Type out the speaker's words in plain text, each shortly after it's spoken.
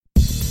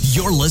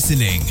You're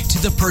listening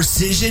to the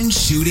Precision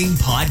Shooting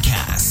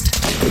Podcast,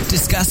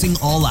 discussing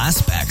all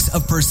aspects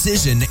of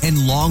precision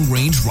and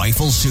long-range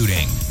rifle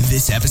shooting.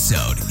 This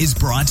episode is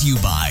brought to you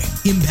by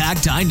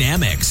Impact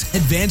Dynamics,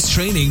 advanced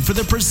training for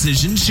the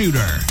precision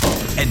shooter.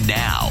 And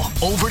now,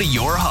 over to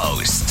your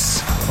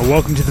hosts. Well,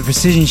 welcome to the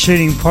Precision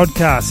Shooting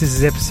Podcast. This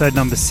is episode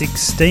number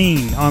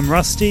 16. I'm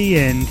Rusty,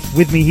 and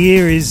with me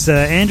here is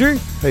Andrew.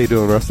 How you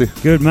doing, Rusty?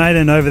 Good, mate.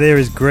 And over there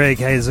is Greg.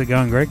 How's it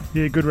going, Greg?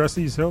 Yeah, good,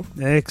 Rusty. Yourself?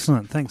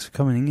 Excellent. Thanks for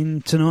coming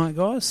in tonight,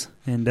 guys,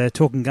 and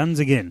talking guns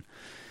again.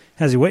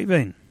 How's your week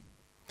been?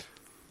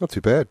 Not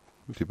too bad.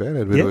 Not too bad.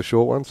 Had a bit of a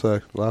short one,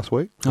 so last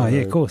week. Oh,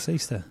 yeah, of course,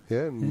 Easter.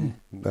 Yeah,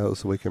 that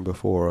was the weekend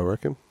before, I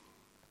reckon.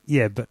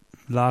 Yeah, but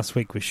last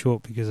week was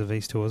short because of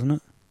Easter, wasn't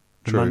it?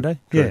 The True, Monday?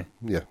 true. Yeah.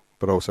 Yeah,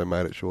 but I also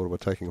made it shorter by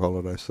taking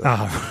holidays. So.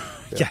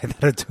 Yeah,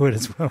 that'll do it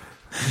as well.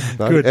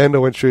 No, Good. And I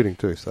went shooting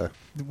too, so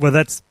Well,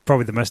 that's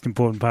probably the most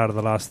important part of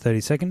the last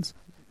 30 seconds.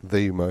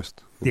 the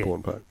most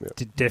important part.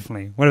 Yeah.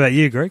 Definitely. What about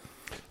you, Greg?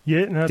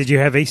 Yeah, no, Did you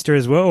have Easter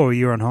as well, or were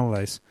you on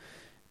holidays?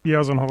 yeah, I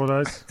was on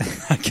holidays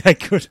Okay,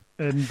 good.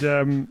 and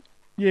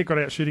got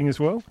out shooting as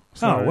well.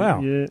 So, Oh, wow.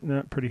 Yeah,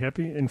 no, pretty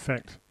happy. In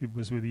fact, it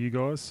was with you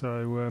guys.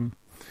 So,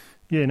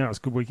 it was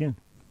a good weekend.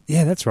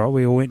 Yeah, that's right.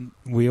 We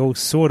all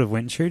sort of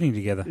went shooting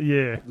together.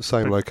 Yeah, The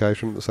same but-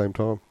 location at the same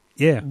time.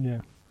 Yeah.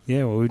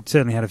 yeah, Well, we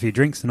certainly had a few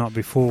drinks the night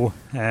before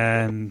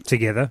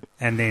together,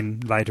 and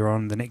then later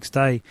on the next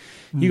day,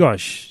 you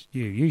guys,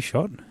 you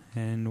shot,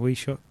 and we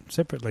shot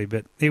separately,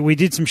 but we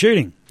did some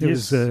shooting. It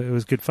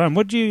was good fun.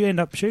 What did you end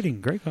up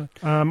shooting, Greg?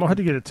 I had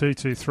to get a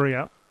 223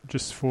 up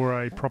just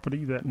for a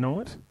property that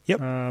night.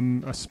 Yep.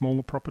 A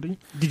smaller property.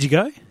 Did you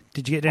go?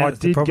 Did you get down I to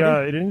the did property?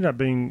 go. It ended up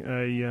being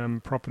a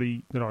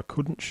property that I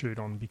couldn't shoot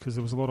on because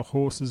there was a lot of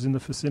horses in the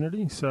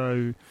vicinity.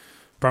 So,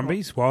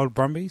 Brumbies? Wild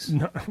Brumbies?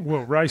 no,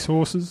 well, race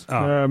horses.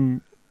 Oh.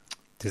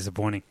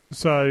 Disappointing.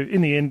 So in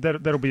the end,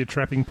 that'll be a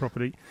trapping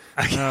property.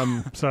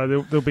 So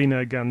there'll be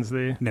no guns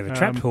there. Never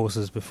trapped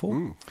horses before.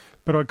 Mm.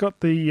 But I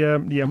got the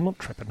I'm not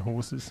trapping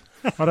horses.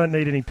 I don't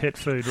need any pet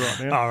food right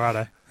Oh, now.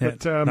 righto. Yeah.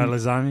 But, No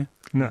lasagna?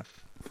 No,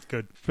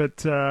 good.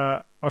 But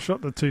I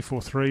shot the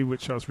 243,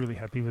 which I was really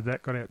happy with.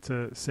 That got out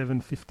to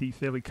 750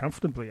 fairly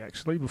comfortably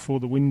actually before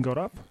the wind got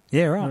up.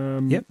 Yeah,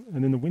 right. Yep.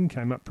 And then the wind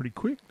came up pretty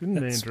quick, didn't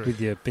it, That's Andrew?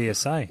 with your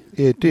BSA.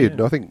 Yeah, it did.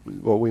 Yeah. I think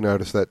what we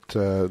noticed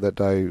that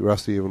day,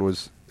 Rusty,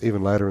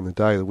 even later in the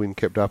day, the wind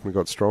kept up and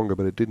got stronger,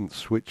 but it didn't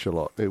switch a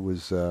lot. It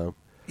was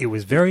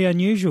very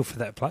unusual for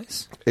that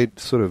place. it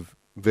sort of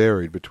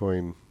varied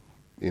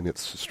in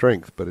its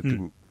strength, but it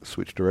didn't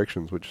switch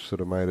directions, which sort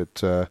of made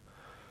it a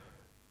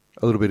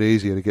little bit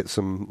easier to get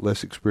some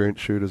less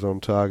experienced shooters on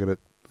target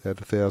at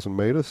 1,000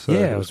 metres. So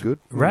Yeah, it was good.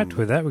 Wrapped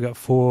with that. We got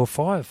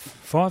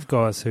five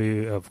guys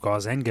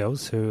guys and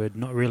girls who had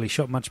not really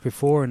shot much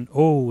before, and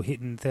all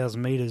hitting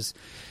 1,000 metres,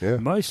 Yeah,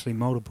 mostly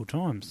multiple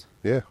times.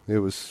 yeah, it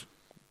was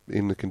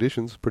in the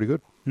conditions pretty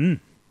good.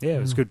 Yeah, it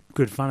was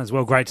good fun as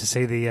well. Great to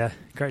see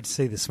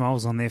the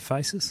smiles on their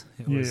faces.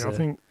 It Yeah, was, I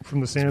think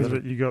from the sounds of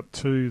really- it, you got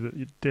two that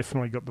you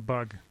definitely got the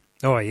bug.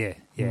 Oh yeah,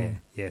 certainly.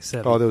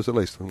 Oh, there was at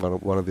least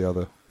one of the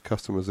other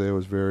customers there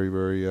was very,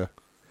 very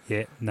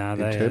Yeah, no,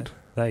 intent.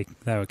 they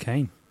were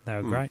keen. They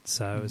were great.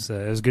 So it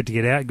was good to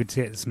get out. Good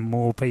to get some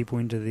more people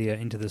into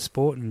the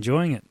sport and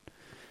enjoying it.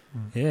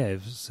 Yeah,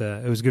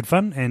 it was good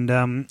fun, and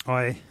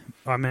I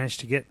managed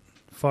to get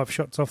 5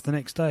 shots off the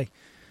next day.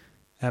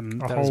 A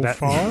That was whole about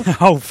 5? A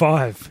whole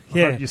 5. I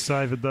Yeah, hope you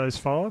savoured those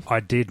 5. I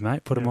did,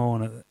 mate. Put them Yeah. all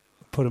on.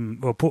 Put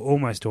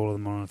almost all of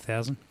them on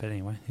 1,000. But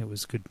anyway, it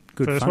was good.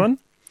 First fun. one?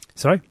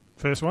 Sorry,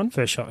 First one?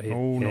 first shot here.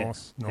 Oh, yeah.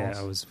 nice.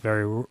 Yeah, it was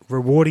very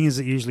rewarding as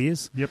it usually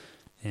is. Yep.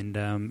 And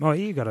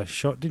you got a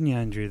shot, didn't you,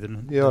 Andrew?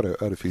 Yeah,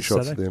 I had a few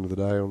shots Saturday? at the end of the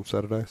day on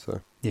Saturday.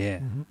 So Yeah,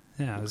 Mhm.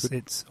 yeah.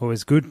 It's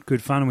always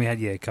good fun. And we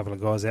had a couple of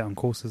guys out on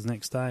courses the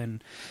next day,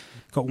 and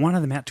got one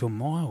of them out to a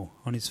mile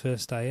on his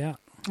first day out.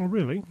 Oh,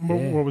 really?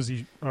 Yeah. What was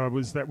he?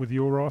 Was that with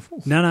your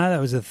rifles? No, that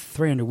was a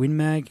 300 Win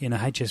Mag in a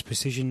HS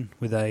Precision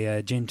with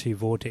a Gen 2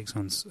 Vortex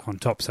on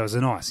top. So it was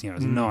a nice, it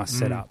was a nice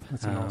setup.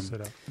 That's a nice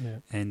setup. Yeah.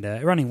 And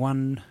running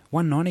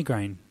 190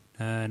 grain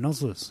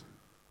nozzlers.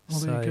 Oh,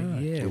 there you go.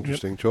 Yeah,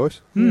 interesting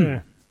choice.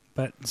 Yeah.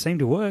 but it seemed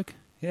to work.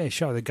 Yeah,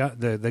 sure.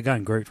 The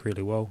gun grouped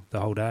really well the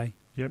whole day.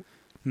 Yep.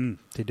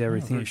 Did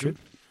everything very it should.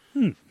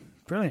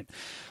 Brilliant.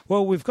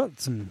 Well, we've got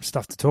some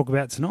stuff to talk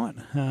about tonight.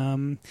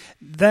 I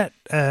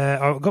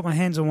got my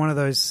hands on one of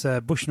those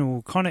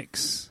Bushnell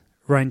Connex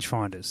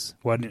rangefinders.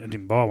 Well, I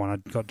didn't buy one. I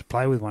got to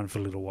play with one for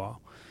a little while.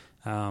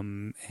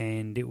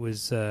 And it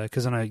was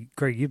because I know,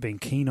 Greg, you've been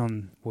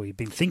you've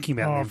been thinking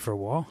about them for a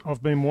while.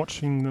 I've been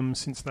watching them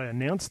since they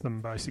announced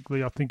them,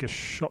 basically. I think a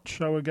SHOT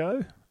Show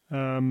ago,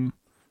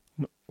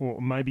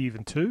 or maybe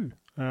even 2.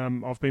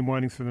 I've been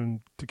waiting for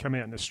them to come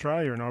out in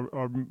Australia, and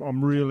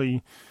I'm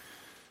really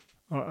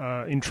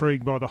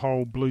intrigued by the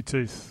whole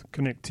Bluetooth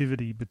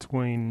connectivity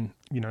between,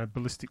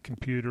 ballistic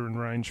computer and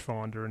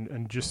rangefinder,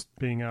 and just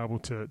being able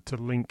to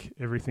link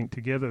everything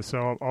together.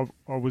 So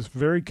I was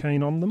very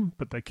keen on them,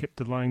 but they kept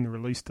delaying the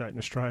release date in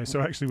Australia.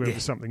 So I actually went for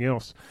something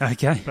else.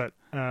 Okay. But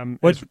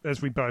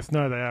as we both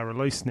know, they are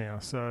released now.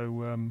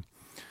 So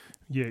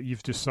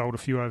you've just sold a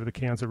few over the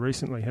counter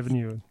recently, haven't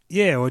you?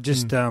 Yeah, or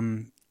just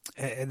that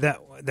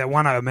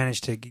one I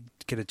managed to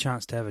get a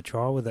chance to have a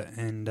trial with it,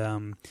 and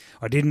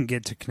I didn't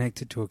get to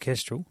connect it to a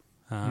Kestrel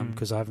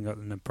because I haven't got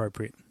an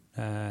appropriate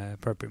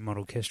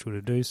model Kestrel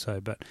to do so.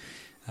 But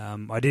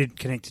I did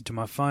connect it to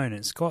my phone.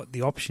 It's got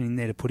the option in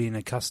there to put in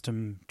a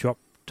custom drop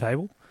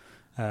table,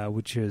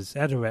 which is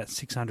at about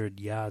 600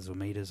 yards or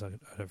meters,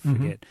 I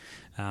forget.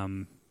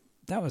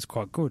 That was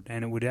quite good,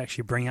 and it would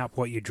actually bring up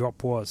what your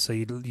drop was. So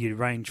you'd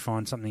range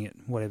find something at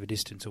whatever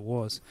distance it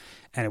was,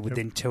 and it would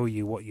then tell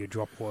you what your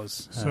drop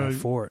was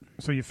for it.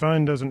 So your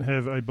phone doesn't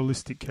have a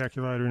ballistic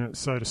calculator in it,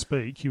 so to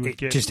speak. You would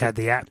had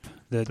the app,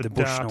 the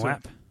Bushnell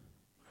app.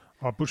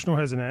 Oh, Bushnell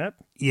has an app?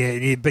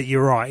 Yeah, but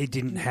you're right. It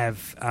didn't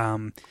have...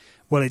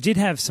 it did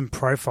have some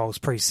profiles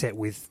preset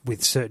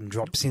with certain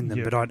drops in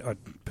them, but I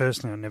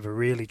personally never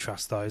really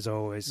trust those. I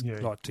always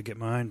like to get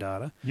my own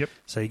data. Yep.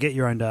 So you get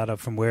your own data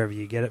from wherever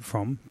you get it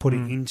from, put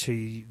it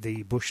into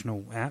the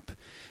Bushnell app,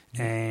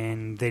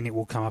 and then it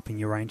will come up in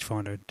your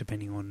rangefinder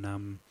depending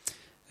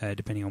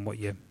on what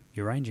you're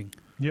ranging.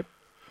 Yep.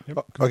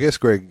 I guess,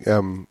 Greg,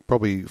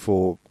 probably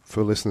for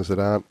listeners that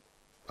aren't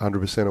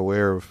 100%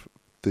 aware of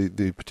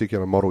the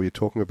particular model you're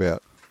talking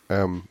about,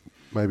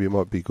 maybe it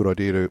might be a good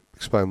idea to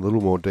explain a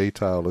little more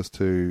detail as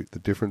to the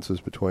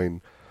differences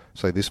between,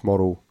 say, this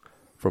model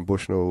from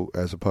Bushnell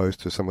as opposed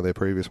to some of their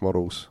previous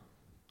models.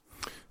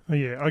 Oh,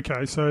 yeah,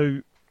 okay.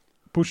 So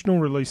Bushnell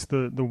released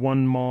the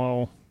 1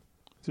 mile...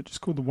 Is it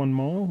just called the 1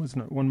 mile?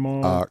 Isn't it? 1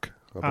 mile... Arc,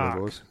 I believe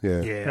it was.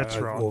 Yeah, that's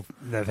right. Or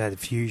they've had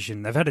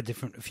Fusion. They've had a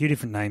few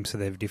different names, so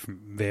they have different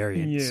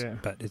variants. Yeah.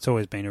 But it's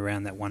always been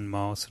around that 1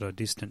 mile sort of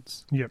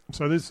distance. Yep.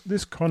 So this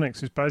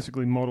Connex is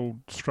basically modelled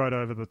straight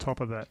over the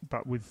top of that,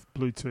 but with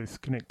Bluetooth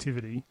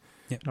connectivity.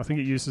 Yep. I think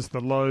it uses the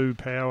low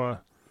power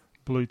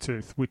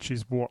Bluetooth, which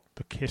is what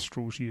the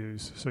Kestrels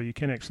use. So you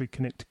can actually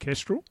connect to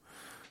Kestrel.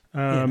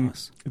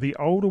 Nice. The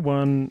older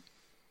one,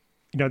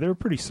 they're a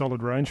pretty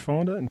solid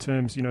rangefinder in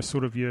terms,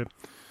 sort of your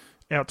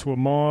out to a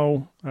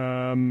mile.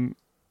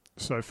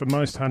 So for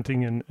most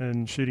hunting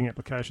and shooting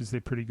applications, they're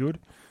pretty good.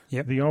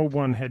 Yep. The old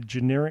one had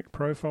generic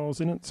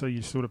profiles in it, so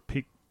you sort of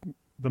pick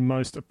the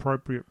most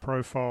appropriate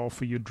profile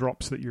for your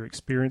drops that you're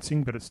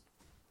experiencing, but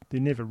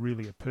they're never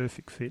really a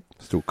perfect fit.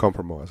 Still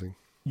compromising.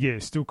 Yeah,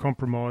 still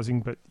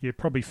compromising, but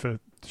probably for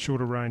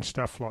shorter range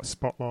stuff like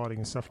spotlighting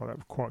and stuff like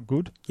that, quite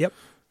good. Yep.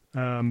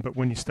 But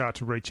when you start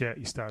to reach out,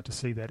 you start to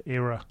see that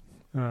error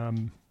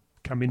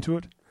come into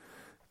it.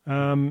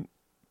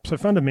 So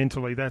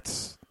fundamentally,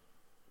 that's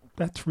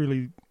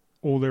really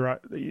all there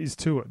is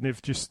to it.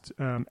 They've just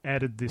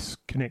added this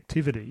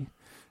connectivity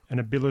and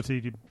ability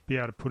to be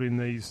able to put in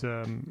these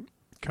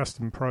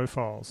custom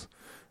profiles,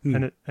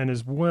 and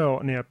as well.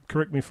 Now,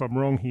 correct me if I'm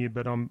wrong here,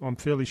 but I'm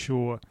fairly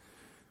sure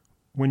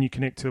when you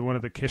connect to one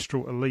of the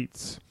Kestrel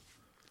Elites,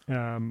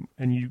 and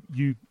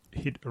you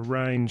hit a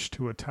range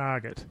to a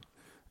target,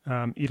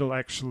 it'll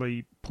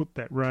actually put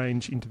that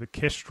range into the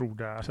Kestrel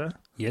data.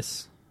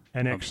 Yes.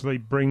 And actually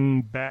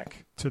bring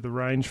back to the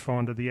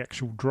rangefinder the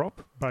actual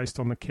drop based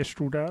on the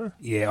Kestrel data.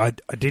 Yeah,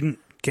 I didn't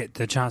get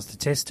the chance to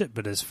test it,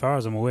 but as far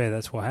as I'm aware,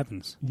 that's what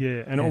happens.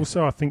 Yeah, and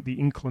also I think the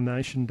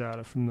inclination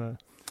data from the...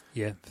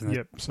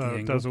 so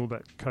it does all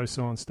that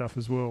cosine stuff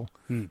as well.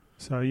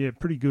 So,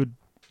 pretty good.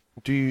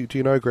 Do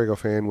you know, Greg,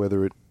 offhand,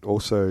 whether it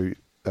also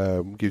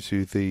gives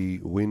you the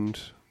wind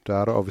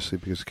data? Obviously,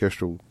 because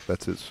Kestrel,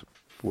 that's its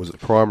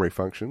primary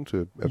function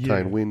to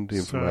obtain wind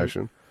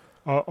information.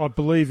 I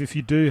believe if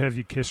you do have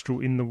your Kestrel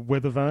in the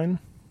weather vane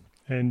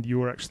and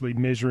you're actually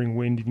measuring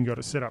wind, you can got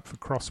it set up for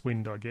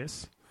crosswind, I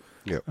guess.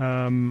 Yep.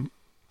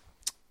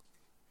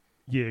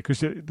 Because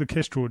the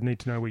Kestrel would need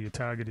to know where your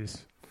target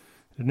is.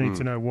 It needs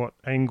to know what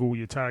angle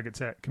your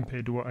target's at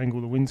compared to what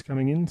angle the wind's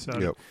coming in.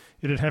 So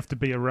it'd have to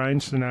be a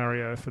range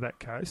scenario for that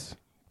case.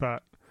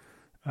 But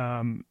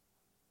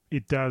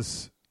it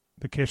does...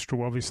 The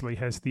Kestrel obviously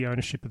has the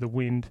ownership of the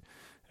wind.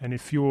 And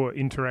if you're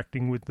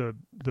interacting with the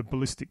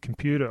ballistic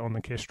computer on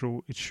the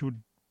Kestrel, it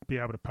should be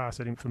able to pass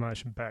that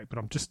information back. But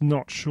I'm just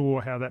not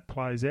sure how that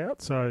plays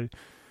out. So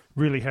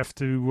really have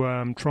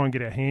to try and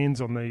get our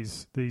hands on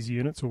these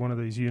units or one of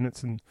these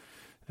units and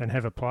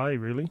have a play,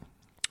 really.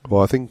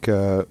 Well, I think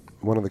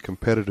one of the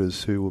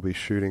competitors who will be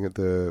shooting at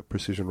the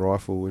Precision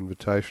Rifle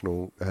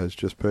Invitational has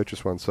just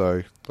purchased one,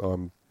 so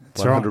I'm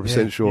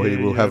 100% sure he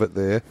will have it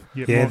there.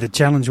 Yep, the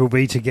challenge will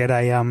be to get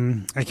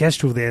a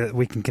Kestrel there that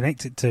we can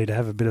connect it to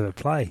have a bit of a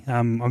play.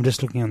 I'm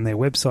just looking on their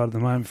website at the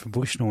moment for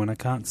Bushnell, and I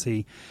can't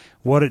see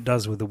what it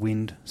does with the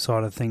wind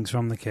side of things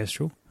from the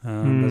Kestrel.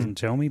 Doesn't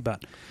tell me,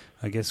 but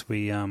I guess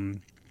we,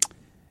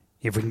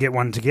 if we can get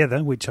one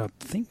together, which I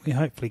think we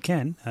hopefully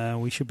can,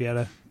 we should be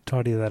able to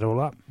tidy that all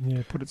up.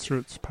 Yeah, put it through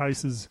its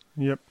paces.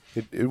 Yep.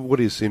 What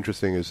is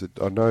interesting is that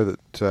I know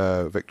that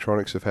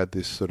Vectronics have had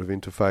this sort of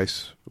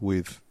interface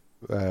with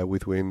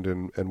wind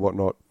and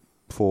whatnot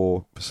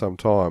for some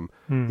time.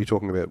 You're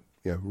talking about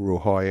real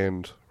high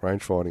end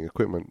rangefinder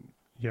equipment,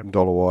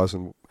 dollar wise,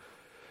 and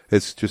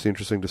it's just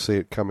interesting to see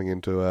it coming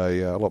into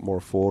a lot more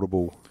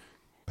affordable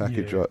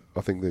package.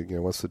 I think that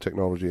once the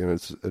technology and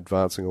it's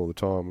advancing all the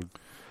time,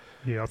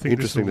 Yeah, I think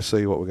interesting to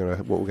see what we're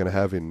going to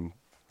have in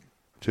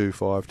 2,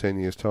 5, 10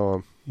 years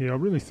time. Yeah, I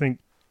really think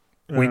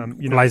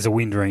laser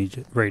wind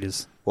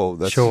readers. Well,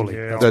 that's surely.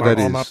 Yeah,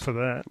 I'm up for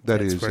that.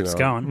 That's where it's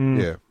going.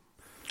 Yeah.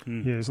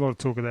 Yeah, there's a lot of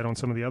talk of that on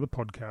some of the other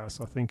podcasts,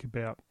 I think,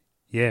 about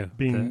Yeah,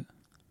 being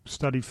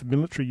studied for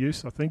military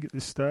use, I think, at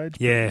this stage.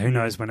 Yeah, who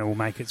knows when it will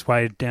make its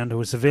way down to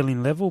a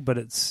civilian level, but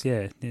it'll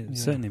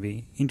certainly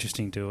be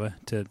interesting to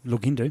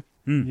look into.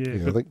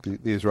 Yeah, I think the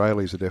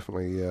Israelis are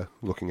definitely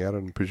looking at it,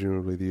 and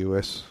presumably the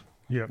US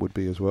would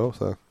be as well.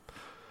 So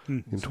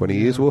in 20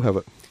 years we'll have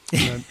it.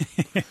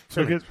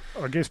 So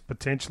I guess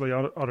potentially,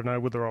 I don't know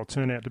whether I'll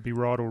turn out to be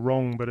right or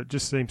wrong, but it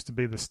just seems to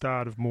be the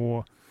start of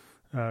more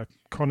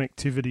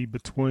connectivity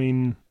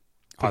between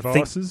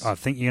devices. I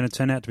think you're going to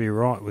turn out to be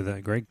right with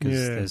that, Greg,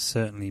 because there's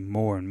certainly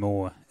more and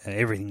more.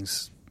 Everything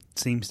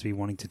seems to be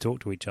wanting to talk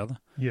to each other.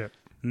 Yeah.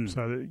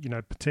 So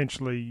that,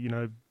 potentially,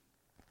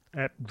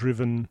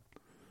 app-driven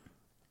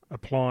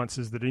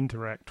appliances that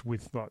interact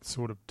with like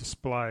sort of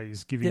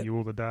displays, giving you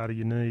all the data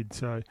you need.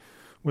 So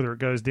whether it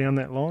goes down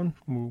that line,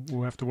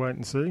 we'll have to wait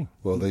and see.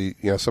 Well,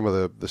 some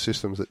of the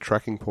systems that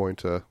Tracking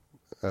Point have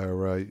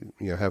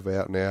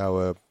out now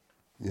are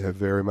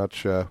very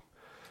much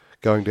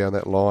going down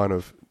that line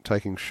of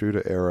taking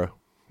shooter error,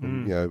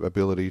 and,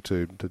 ability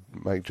to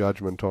make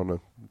judgment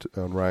on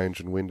range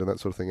and wind and that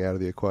sort of thing out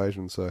of the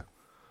equation. So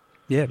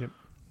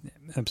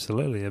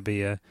absolutely, it'll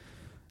be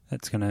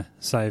that's going to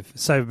save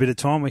a bit of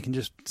time. We can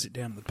just sit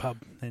down at the pub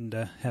and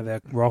have our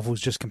rifles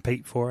just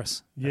compete for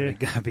us. Yeah,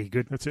 that'd be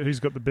good. That's it.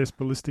 Who's got the best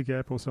ballistic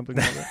app or something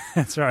like that?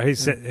 That's right.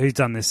 Who's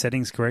done their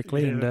settings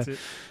correctly? Yeah, that's it.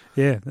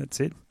 Yeah, that's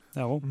it.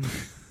 Oh well.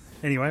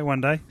 Anyway, one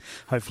day,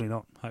 hopefully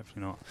not.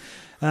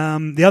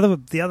 The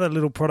other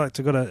little product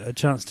I got a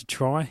chance to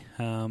try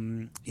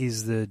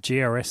is the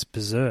GRS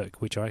Berserk,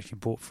 which I actually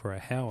bought for a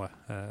Hauer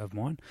of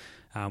mine,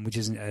 which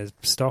is a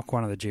stock,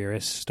 one of the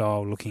GRS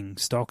style looking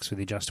stocks with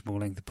adjustable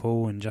length of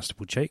pull and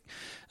adjustable cheek,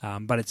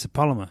 but it's a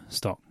polymer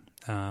stock,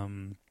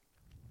 and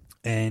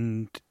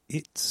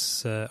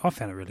it's I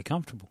found it really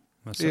comfortable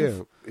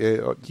myself.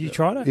 Yeah. Did you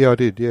try it? Yeah, I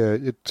did. Yeah,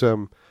 it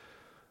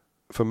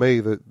for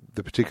me the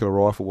particular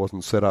rifle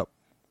wasn't set up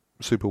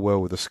super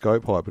well with the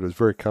scope height, but it was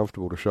very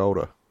comfortable to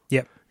shoulder.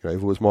 Yep. If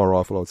it was my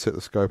rifle, I'd set the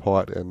scope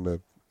height and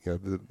the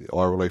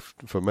eye relief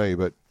for me,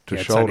 but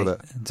to shoulder that.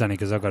 It's only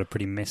because I've got a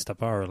pretty messed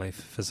up eye relief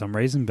for some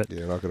reason, but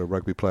and I've got a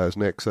rugby player's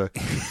neck, so.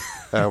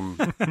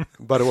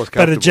 But it was comfortable.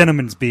 But a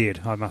gentleman's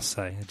beard, I must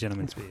say, a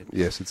gentleman's beard.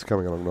 Yes, it's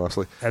coming along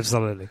nicely.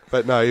 Absolutely.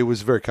 But no, it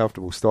was very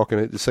comfortable stock, and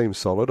it seems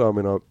solid. I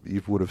mean,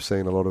 you would have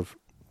seen a lot of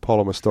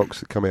polymer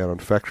stocks that come out on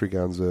factory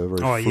guns are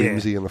very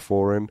flimsy in the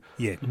fore end.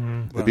 Yeah.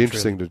 It'd be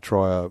interesting to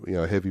try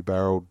a heavy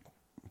barrel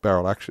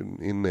action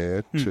in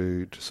there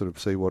to sort of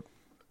see what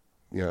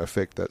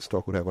effect that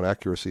stock would have on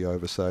accuracy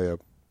over, say,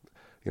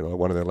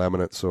 one of their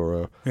laminates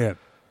or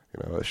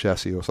a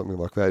chassis or something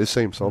like that. It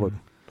seemed solid.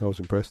 I was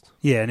impressed.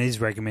 Yeah, and it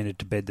is recommended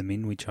to bed them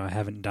in, which I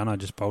haven't done. I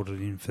just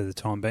bolted it in for the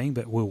time being,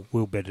 but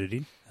we'll bed it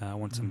in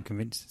once I'm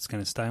convinced it's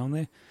going to stay on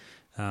there.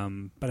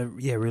 But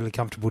really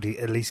comfortable to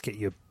at least get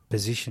your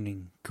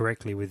positioning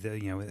correctly with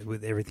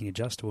with everything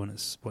adjustable, and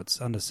it's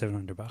under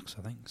 $700,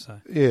 I think.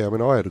 So yeah, I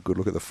mean, I had a good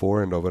look at the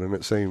fore end of it, and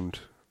it seemed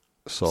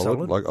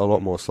solid? Like a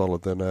lot more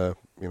solid than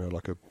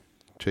like a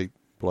cheap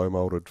blow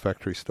molded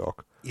factory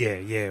stock.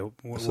 Yeah.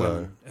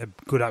 Well, a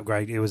good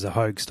upgrade. It was a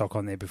Hogue stock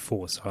on there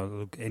before,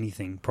 so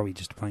anything probably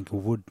just a plank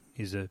of wood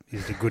is a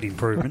good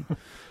improvement.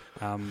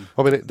 I mean,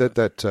 that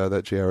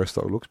GRS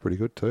stock looks pretty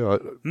good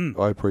too.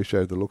 I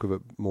appreciated the look of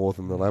it more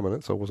than the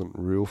laminates. I wasn't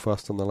real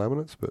fussed on the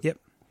laminates, but yeah.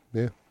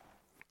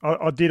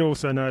 I did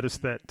also notice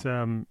that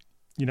a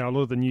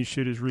lot of the new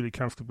shooters really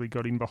comfortably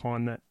got in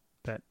behind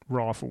that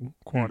rifle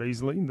quite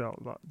easily,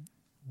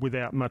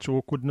 without much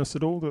awkwardness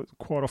at all.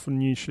 Quite often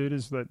new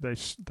shooters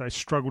they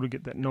struggle to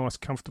get that nice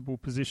comfortable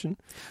position.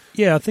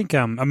 Yeah, I think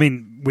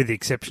with the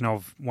exception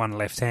of one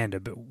left-hander,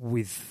 but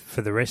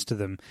for the rest of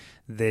them,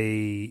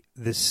 the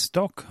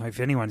stock, if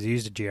anyone's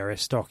used a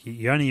GRS stock,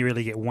 you only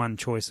really get one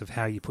choice of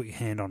how you put your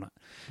hand on it.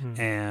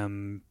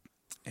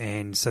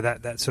 And so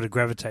that sort of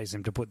gravitates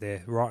them to put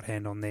their right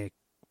hand on there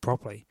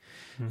properly,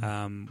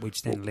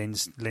 which then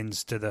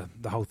lends to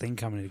the whole thing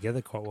coming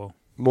together quite well.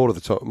 More to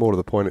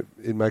the point,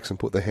 it makes them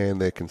put their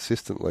hand there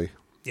consistently.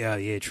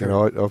 Yeah,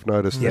 true. I've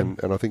noticed, and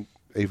I think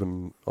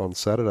even on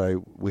Saturday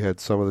we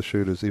had some of the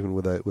shooters, even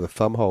with a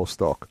thumb hole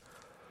stock,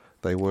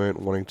 they weren't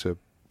wanting to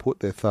put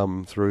their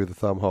thumb through the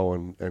thumb hole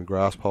and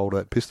grasp hold of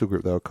that pistol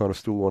grip. They were kind of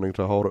still wanting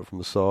to hold it from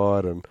the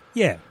side, and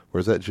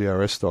whereas that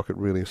GRS stock, it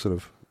really sort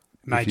of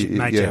made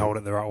you hold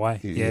it the right way.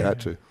 You had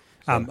to.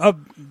 So. But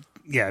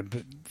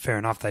fair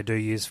enough. They do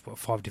use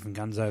 5 different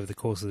guns over the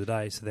course of the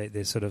day, so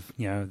they're sort of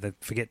they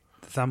forget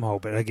the thumb hole.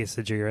 But I guess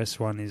the GRS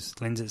one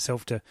lends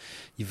itself to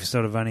you've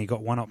sort of only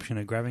got one option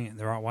of grabbing it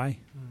the right way.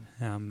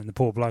 And the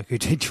poor bloke who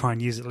did try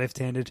and use it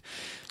left-handed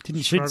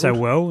didn't shoot so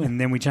well, and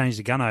then we changed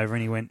the gun over,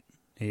 and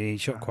he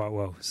shot quite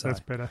well. So that's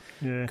better.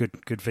 Yeah,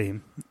 good for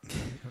him.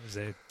 It was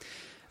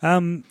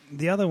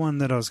The other one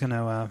that I was going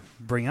to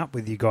bring up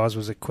with you guys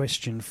was a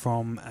question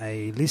from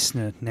a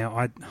listener.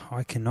 Now,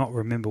 I cannot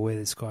remember where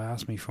this guy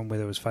asked me from,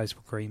 whether it was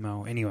Facebook or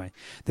email. Anyway,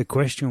 the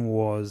question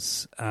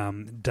was,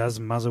 do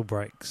muzzle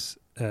brakes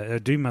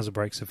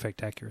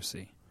affect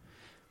accuracy?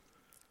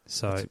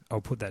 So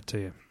I'll put that to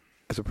you.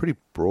 It's a pretty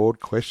broad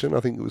question.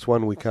 I think it was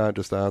one we can't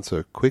just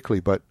answer quickly,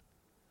 but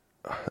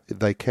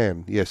they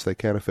can. Yes, they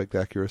can affect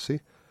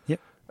accuracy. Yep.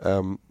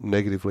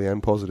 Negatively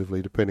and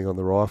positively, depending on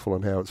the rifle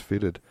and how it's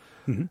fitted.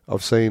 Mm-hmm.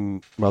 I've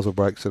seen muzzle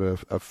brakes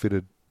that are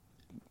fitted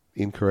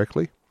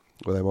incorrectly,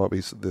 where they might be,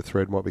 the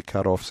thread might be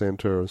cut off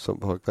centre or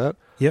something like that.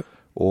 Yep.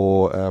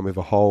 Or if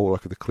a hole,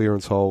 like the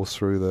clearance holes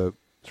through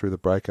the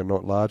brake are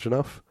not large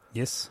enough.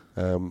 Yes.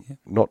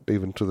 Not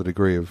even to the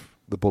degree of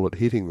the bullet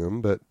hitting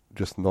them, but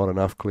just not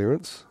enough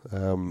clearance.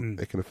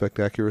 It can affect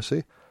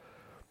accuracy.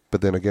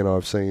 But then again,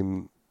 I've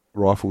seen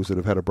rifles that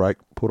have had a brake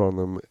put on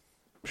them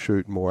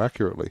shoot more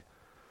accurately.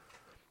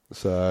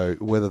 So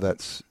whether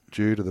that's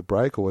due to the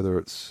brake or whether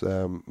it's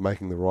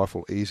making the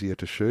rifle easier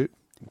to shoot,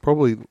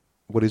 probably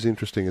what is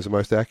interesting is the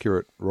most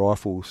accurate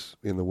rifles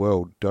in the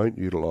world don't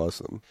utilise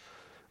them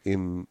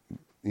in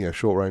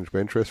short-range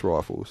bench rest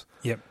rifles.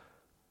 Yep.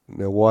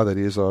 Now, why that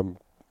is, I'm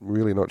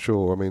really not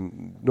sure. I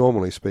mean,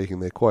 normally speaking,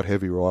 they're quite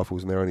heavy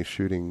rifles and they're only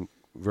shooting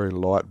very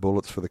light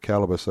bullets for the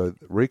calibre, so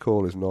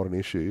recoil is not an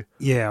issue.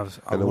 Yeah,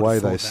 and the way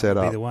they set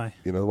up, the way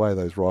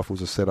those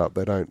rifles are set up,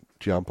 they don't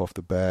jump off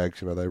the bags.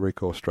 They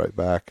recoil straight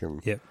back,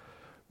 and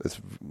it's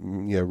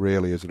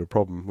rarely is it a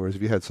problem. Whereas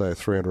if you had, say, a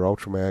 300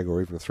 Ultra Mag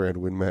or even a 300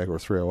 Win Mag or a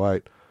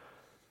 308,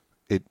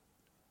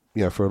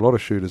 for a lot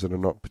of shooters that are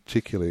not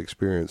particularly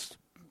experienced,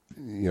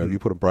 you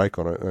put a brake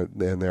on it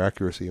and their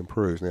accuracy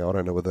improves. Now, I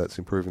don't know whether that's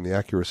improving the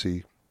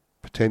accuracy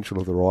potential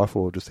of the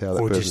rifle or just how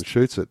that person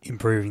shoots it.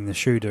 Improving the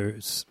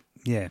shooters,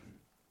 yeah.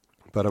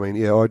 But I mean,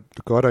 I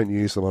don't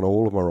use them on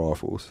all of my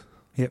rifles.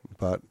 Yep.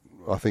 But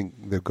I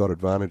think they've got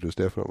advantages,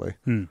 definitely.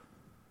 So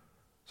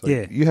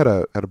yeah. You had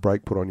a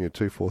brake put on your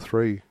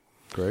 243,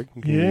 Greg.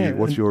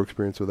 What's your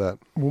experience with that?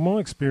 Well,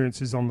 my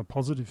experience is on the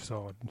positive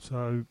side.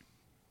 So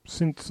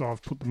since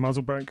I've put the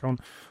muzzle brake on,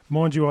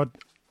 mind you, I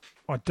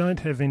don't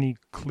have any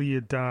clear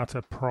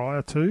data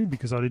prior to,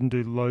 because I didn't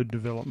do load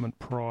development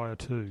prior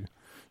to.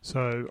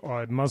 So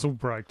I muzzle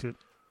braked it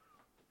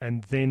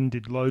and then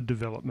did load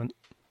development,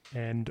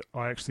 and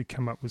I actually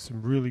come up with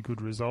some really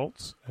good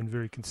results and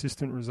very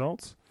consistent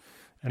results.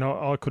 And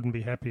I couldn't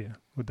be happier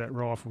with that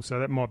rifle. So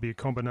that might be a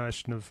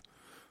combination of,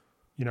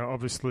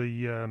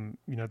 obviously,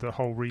 the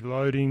whole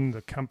reloading,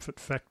 the comfort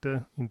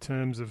factor in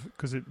terms of,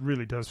 because it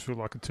really does feel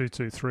like a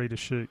 223 to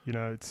shoot.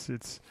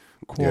 It's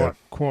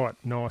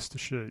quite nice to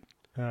shoot.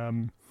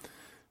 My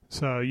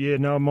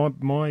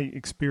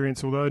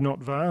experience, although not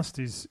vast,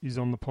 is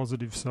on the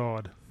positive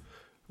side.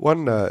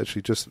 One, I've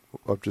just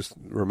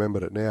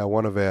remembered it now.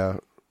 One of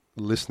our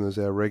listeners,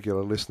 our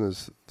regular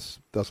listeners,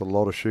 does a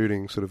lot of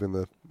shooting, sort of in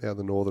the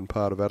northern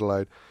part of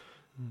Adelaide.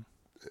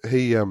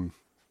 He had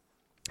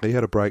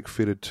a brake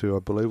fitted to, I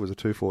believe, it was a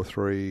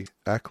 243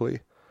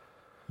 Ackley.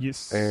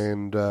 Yes.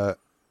 And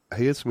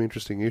he had some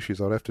interesting issues.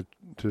 I'd have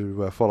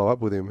to follow up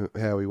with him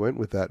how he went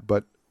with that.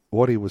 But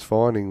what he was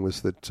finding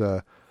was that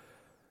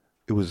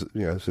it was,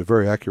 it's a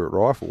very accurate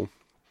rifle,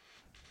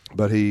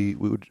 but he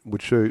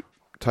would shoot,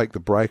 take the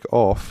brake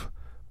off,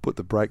 put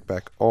the brake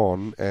back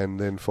on, and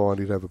then find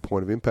he'd have a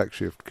point of impact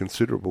shift,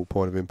 considerable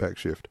point of impact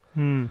shift.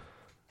 And,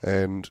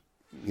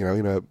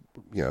 in a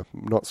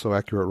not so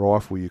accurate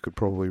rifle, you could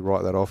probably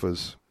write that off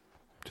as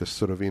just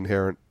sort of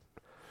inherent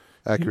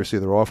accuracy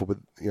of the rifle. But,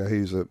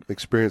 he's an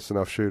experienced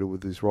enough shooter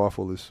with his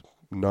rifle, is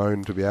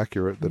known to be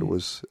accurate, that it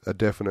was a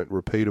definite,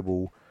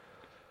 repeatable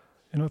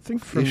and I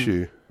think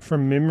issue.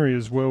 From memory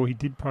as well, he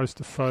did post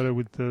a photo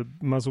with the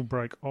muzzle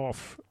brake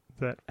off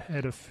that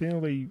had a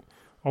fairly,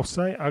 I'll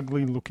say,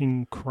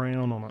 ugly-looking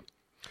crown on it.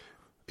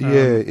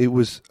 It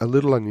was a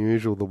little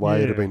unusual the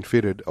way it had been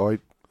fitted. I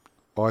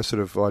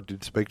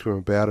did speak to him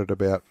about it,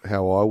 about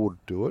how I would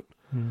do it.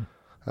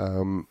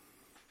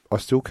 I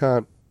still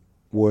can't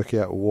work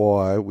out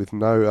why, with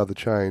no other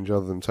change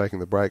other than taking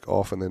the brake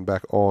off and then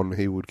back on,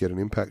 he would get an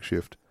impact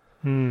shift.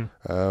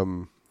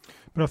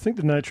 But I think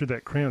the nature of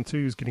that crown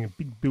too is getting a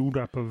big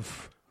build-up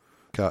of...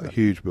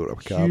 huge build-up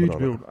of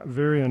carbon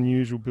very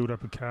unusual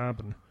build-up of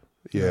carbon.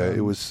 Yeah,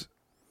 it was...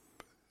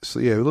 So,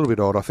 a little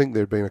bit odd. I think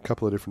there had been a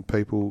couple of different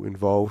people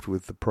involved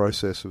with the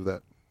process of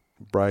that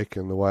brake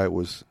and the way it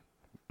was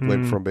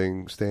went from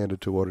being standard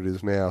to what it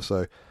is now.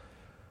 So,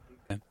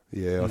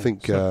 I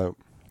think I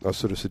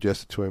sort of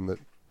suggested to him that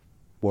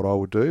what I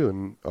would do,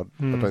 and I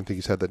don't think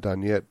he's had that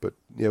done yet. But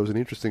it was an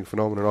interesting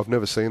phenomenon. I've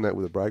never seen that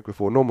with a brake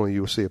before. Normally,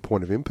 you'll see a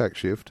point of impact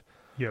shift.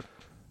 Yep.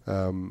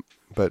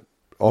 But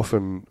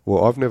often,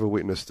 I've never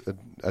witnessed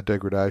a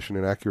degradation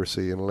in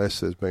accuracy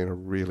unless there's been a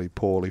really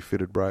poorly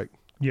fitted brake.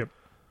 Yep.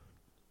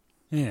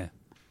 Yeah.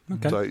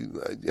 Okay. So,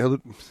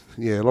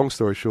 long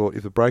story short,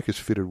 if the brake is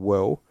fitted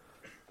well,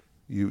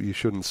 you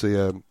shouldn't see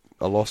a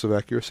loss of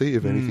accuracy.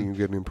 If anything, you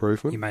get an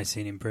improvement. You may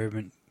see an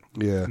improvement.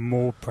 Yeah.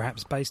 More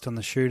perhaps based on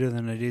the shooter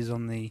than it is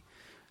on the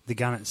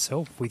gun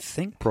itself, we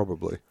think.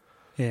 Probably.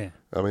 Yeah.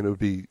 I mean, it would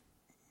be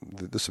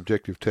the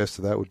subjective test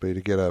of that would be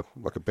to get a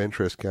bench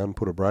rest gun,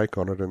 put a brake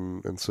on it,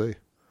 and see.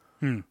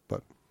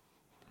 But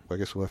I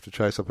guess we'll have to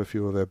chase up a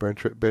few of our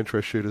bench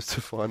rest shooters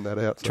to find that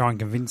out. So. Try and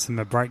convince them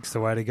a brake's the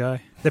way to go.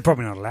 They're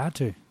probably not allowed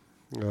to.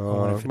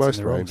 Most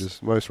ranges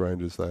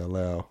they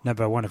allow. No,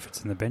 but I wonder if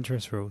it's in the bench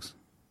rest rules.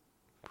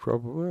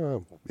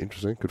 Probably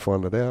interesting. Could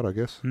find it out, I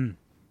guess. I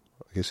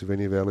guess if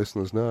any of our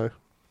listeners know.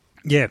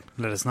 Yeah,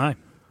 let us know.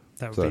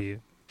 That would be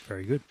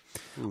very good.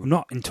 I'm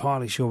not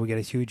entirely sure we get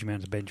a huge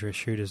amount of bench rest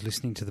shooters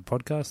listening to the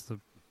podcast,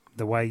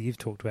 the way you've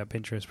talked about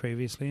bench rest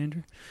previously,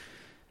 Andrew.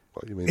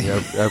 What, you mean the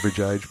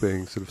average age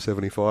being sort of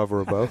 75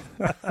 or above?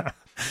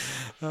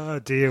 Oh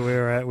dear,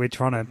 we're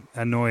trying to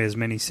annoy as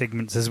many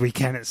segments as we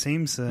can, it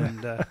seems.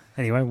 And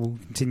anyway, we'll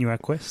continue our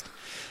quest.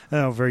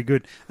 Oh, very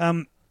good.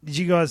 Did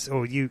you guys,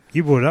 or you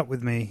brought it up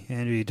with me,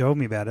 Andrew, you told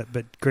me about it,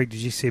 but Greg, did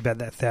you see about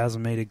that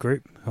 1,000-metre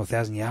group, or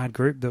 1,000-yard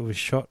group that was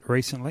shot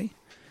recently?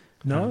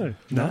 No,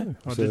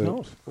 I did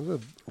not. Was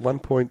it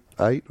 1.8?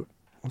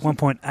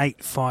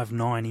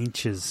 1.859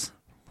 inches.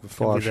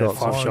 5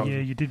 shots. Yeah,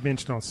 you did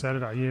mention on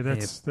Saturday. Yeah,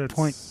 that's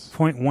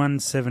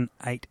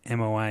 0.178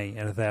 MOA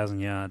at 1,000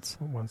 yards.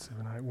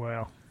 178,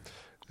 wow.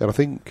 And I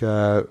think,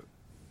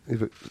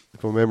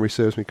 if my memory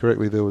serves me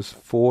correctly, there was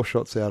 4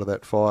 shots out of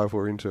that 5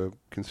 were into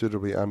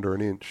considerably under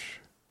an inch.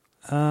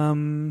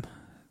 3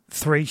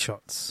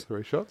 shots.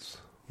 3 shots?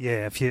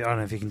 Yeah, I don't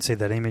know if you can see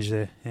that image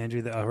there,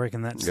 Andrew. I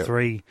reckon that's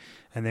 3,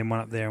 and then one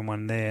up there and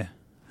one there,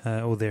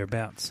 or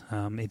thereabouts.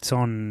 It's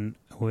on,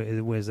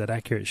 where's that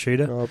Accurate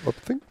Shooter? I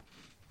think.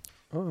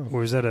 Oh.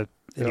 Or is that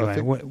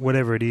anyway?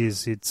 Whatever it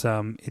is, it's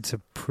a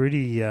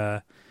pretty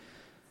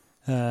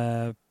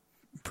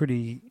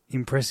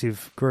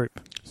impressive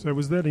group. So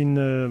was that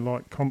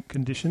in comp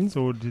conditions,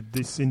 or did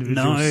this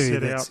individual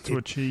set out to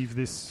achieve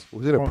this? It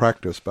was in a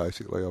practice,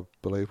 basically, I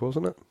believe,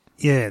 wasn't it?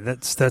 Yeah,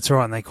 that's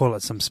right, and they call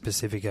it some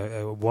specific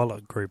a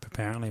wallet group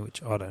apparently,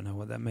 which I don't know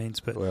what that means,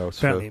 but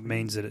apparently it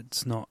means that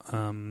it's not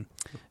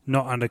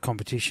under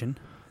competition.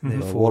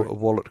 Therefore,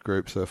 wallet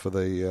groups are for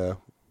the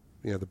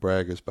the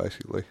braggers,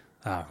 basically.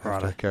 Oh,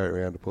 right. Have to carry it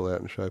around to pull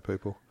out and show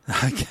people.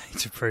 Okay,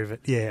 to prove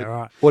it. Yeah,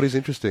 right. What is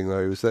interesting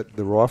though is that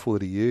the rifle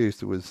that he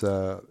used was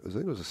I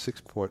think it was a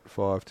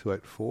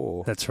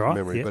 6.5284. That's right.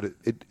 Memory, but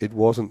it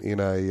wasn't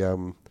in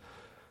a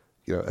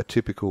a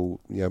typical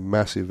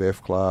massive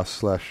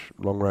F-class /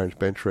 long range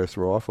bench rest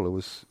rifle. It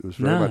was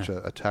very much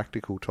a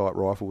tactical type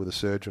rifle with a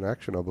surgeon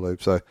action, I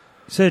believe. So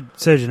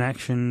surgeon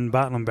action,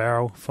 Bartlam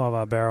barrel,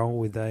 5R barrel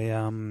with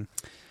a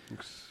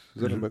is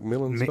that a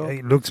Macmillan stock?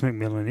 It looks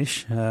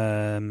Macmillan-ish.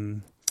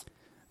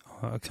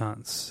 I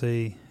can't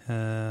see.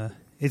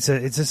 It's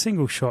a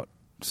single shot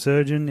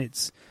surgeon.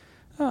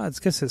 I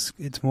guess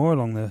it's more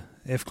along the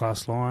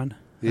F-class line.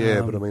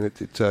 Yeah, but I mean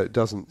it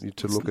doesn't.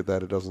 To look at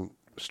that, it doesn't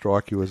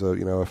strike you as a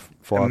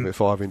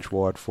 5-inch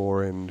wide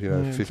 4-end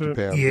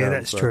 50-pound. Yeah, gun,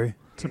 that's true.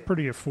 It's a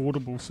pretty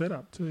affordable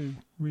setup too.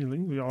 Really,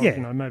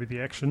 maybe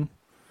the action.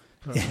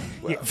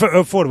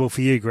 Affordable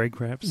for you, Greg,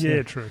 perhaps.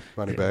 Yeah, true.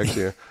 Money bags,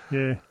 yeah.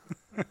 Yeah.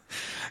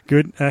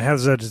 Good.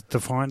 How's those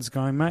Defiance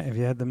going, mate? Have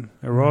you had them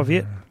arrive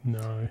yet?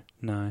 No.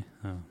 Oh,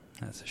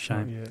 that's a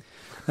shame.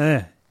 Not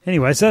yet.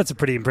 Anyway, so that's a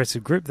pretty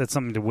impressive group. That's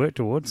something to work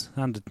towards.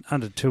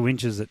 Under 2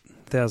 inches at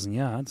 1,000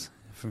 yards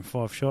from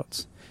 5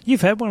 shots.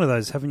 You've had one of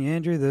those, haven't you,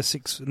 Andrew? The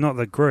 6, not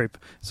the group.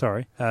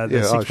 Sorry, the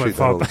 6.5.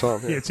 All the time.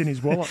 Yeah, it's in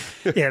his wallet.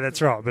 Yeah,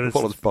 that's right. But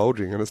it's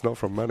bulging, and it's not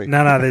from money.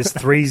 No, there's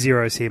 3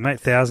 zeros here,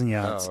 mate. 1,000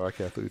 yards. Oh,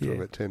 okay. I thought you were talking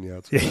about 10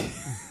 yards. Yeah.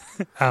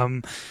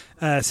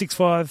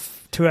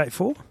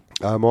 6.5284.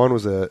 Mine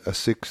was a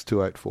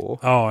 6.284.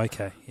 Oh,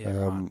 okay. Yeah.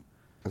 Right.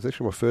 It was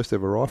actually my first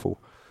ever rifle.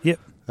 Yep.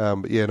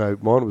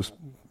 But mine was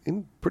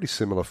in pretty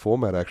similar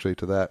format actually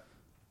to that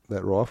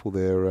rifle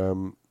there.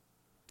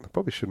 I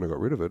probably shouldn't have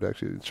got rid of it.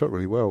 Actually, it shot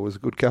really well. It was a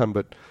good gun,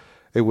 but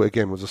it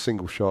again was a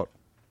single shot,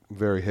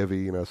 very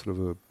heavy. Sort of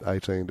a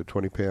 18 to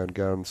 20-pound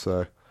gun.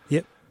 So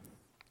yep.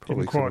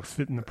 Probably didn't quite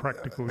fit in the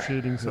practical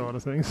shooting side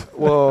of things.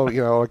 Well,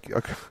 like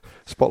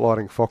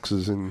spotlighting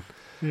foxes and.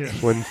 Yeah.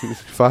 When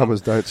farmers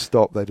don't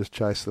stop, they just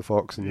chase the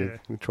fox, and you're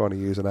trying to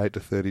use an 8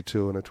 to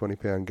 32 and a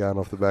 20-pound gun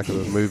off the back of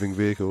a moving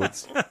vehicle.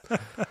 It's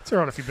all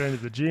right if you've been to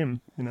the gym,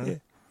 Yeah,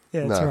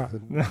 that's right.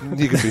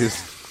 You could be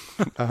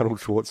Arnold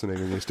Schwarzenegger,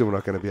 and you're still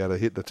not going to be able to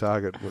hit the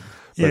target.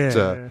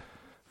 No.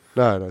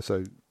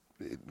 So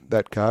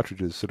that cartridge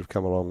has sort of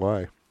come a long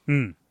way.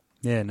 Mm.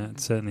 Yeah, no,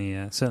 it's certainly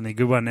a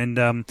good one.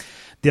 And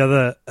the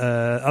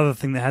other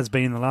thing that has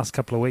been in the last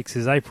couple of weeks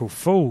is April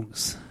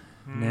Fools.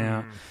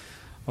 Now,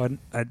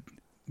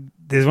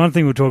 there's one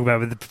thing we'll talk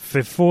about, but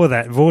before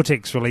that,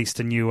 Vortex released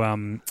a new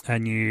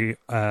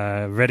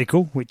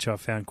reticle, which I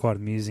found quite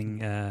amusing.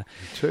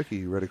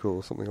 Turkey reticle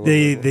or something like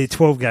that. The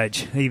 12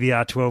 gauge,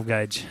 EBR 12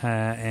 gauge,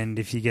 and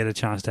if you get a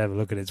chance to have a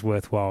look at it, it's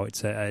worthwhile.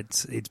 It's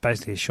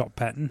basically a shot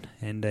pattern,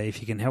 and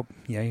if you can help,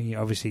 you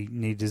obviously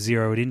need to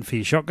zero it in for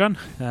your shotgun,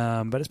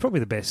 but it's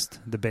probably the best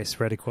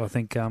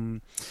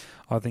reticle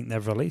I think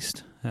they've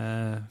released.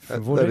 That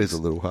is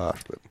a little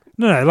harsh, but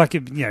no,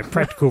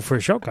 practical for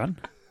a shotgun.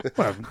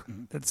 Well,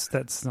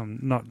 that's I'm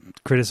not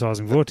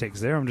criticising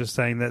Vortex there. I'm just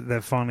saying that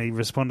they've finally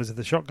responded to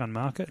the shotgun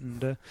market,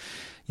 and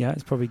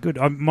it's probably good.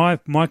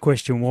 My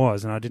question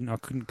was, and I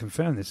couldn't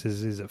confirm this,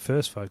 is it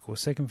first focal or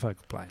second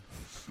focal plane?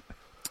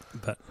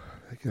 But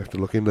You have to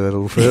look into that a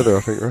little further,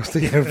 I think,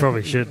 Rusty. yeah,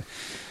 probably should.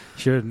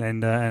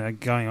 And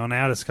going on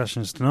our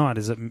discussions tonight,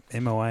 is it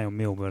MOA or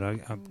MIL? But I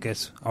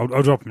guess I'll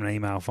drop them an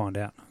email, find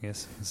out, I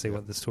guess, and see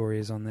what the story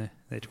is on their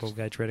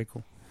 12-gauge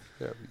reticle.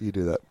 Yeah, you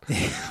do that.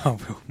 Yeah, I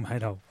will,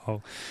 mate.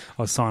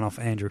 I'll sign off,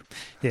 Andrew.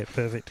 Yeah,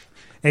 perfect.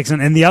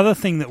 Excellent. And the other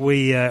thing that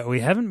we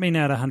haven't been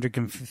able to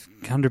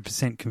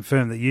 100%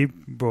 confirm that you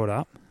brought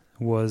up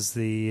was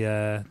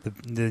the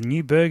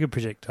new Berger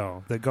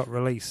projectile that got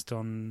released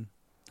on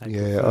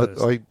April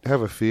 1st. I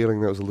have a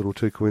feeling that was a little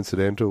too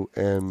coincidental,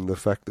 and the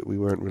fact that we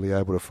weren't really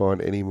able to find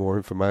any more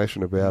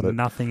information about it.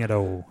 Nothing at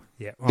all.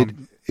 Yeah.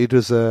 It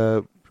is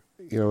I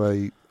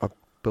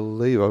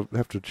believe, I'll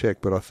have to check,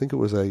 but I think it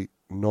was a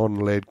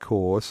non-lead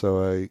core,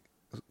 so a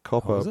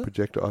copper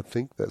projectile. I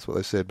think that's what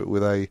they said, but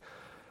with a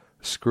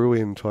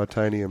screw-in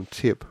titanium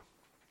tip.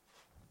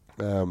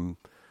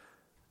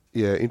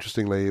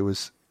 Interestingly, it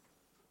was.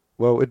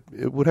 Well,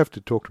 it would have to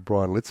talk to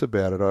Brian Litz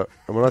about it.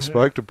 I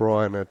spoke to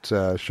Brian at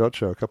SHOT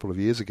Show a couple of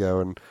years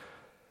ago,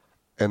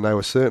 and they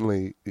were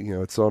certainly,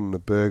 it's on the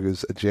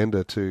Berger's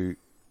agenda to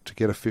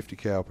get a 50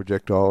 cal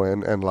projectile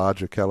and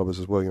larger calibers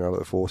as well, like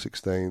the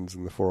 416s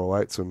and the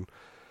 408s and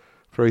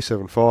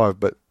 375.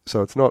 But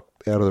so it's not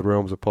out of the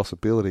realms of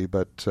possibility,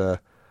 but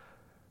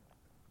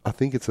I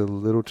think it's a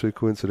little too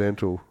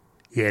coincidental.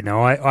 Yeah,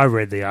 no, I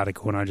read the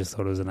article and I just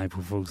thought it was an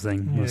April Fool's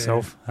thing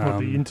myself.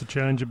 The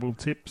interchangeable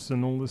tips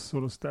and all this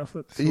sort of stuff.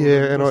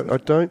 I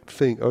don't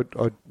think...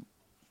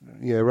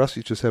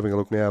 Rusty's just having a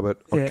look now,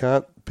 but I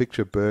can't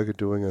picture Berger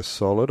doing a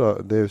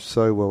solid. They're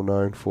so well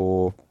known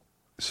for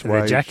swage...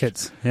 Their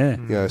jackets, yeah.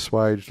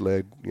 Swage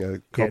lead,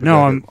 copper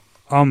jacket.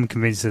 I'm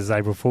convinced it's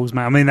April Fool's,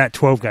 mate. I mean, that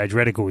 12-gauge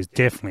reticle is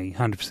definitely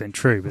 100%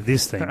 true, but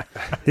this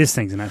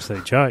thing's an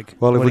absolute joke.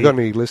 Well, if we've got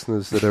any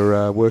listeners that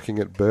are working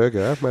at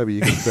Berger, maybe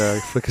you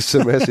could flick us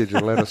a message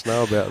and let us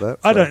know about that.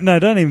 I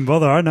don't even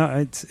bother. I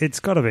know it's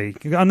got to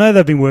be. I know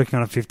they've been working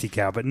on a 50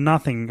 cal, but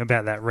nothing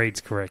about that reads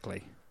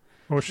correctly.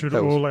 Or should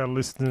all our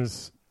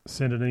listeners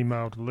send an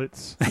email to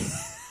Litz?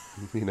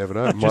 You never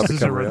know. It might just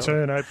as a become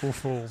return April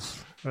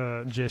Fool's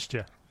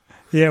gesture.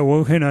 Yeah,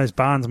 well, who knows?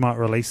 Barnes might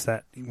release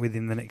that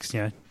within the next,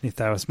 if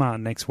they were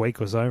smart, next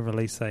week or so,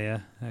 release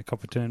a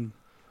copper turn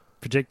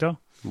projectile.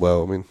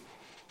 Well, I mean,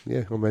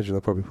 I imagine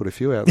they'll probably put a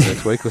few out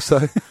next week or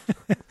so.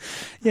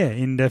 Yeah,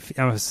 and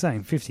I was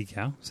saying 50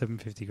 cal,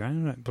 750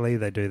 grain. I don't believe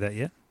they do that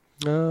yet.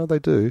 No, they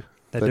do.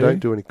 They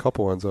don't do any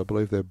copper ones. I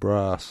believe they're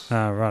brass.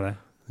 Oh, righto.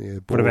 Yeah.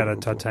 What about a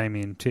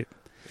titanium tip?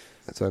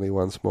 It's only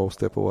one small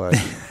step away.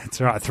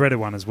 That's right, a threaded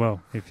one as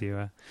well. If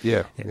you,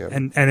 yeah.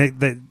 And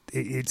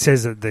it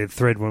says that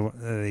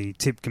the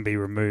tip can be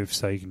removed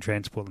so you can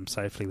transport them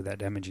safely without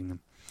damaging them.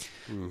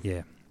 Mm.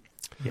 Yeah.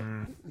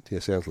 Yeah,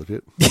 sounds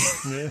legit.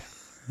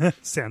 Yeah,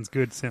 sounds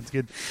good.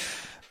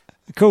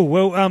 Cool.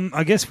 Well,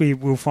 I guess we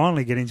will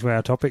finally get into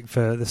our topic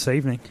for this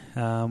evening,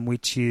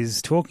 which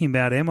is talking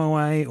about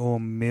MOA or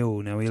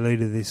MIL. Now, we alluded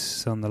to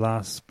this on the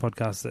last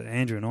podcast that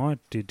Andrew and I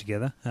did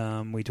together.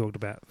 We talked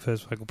about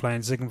first focal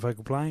plane, second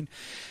focal plane.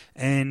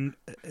 And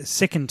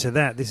second to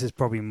that, this is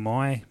probably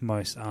my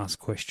most asked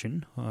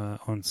question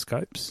on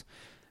scopes.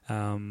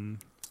 And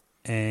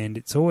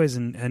it's always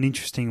an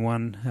interesting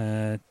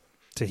one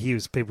to hear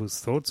people's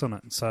thoughts on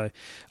it. So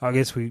I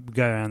guess we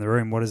go around the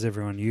room. What does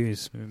everyone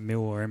use, MIL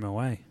or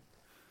MOA?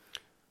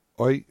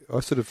 I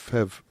sort of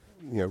have,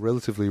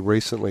 relatively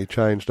recently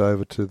changed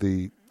over to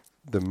the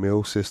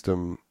MIL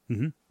system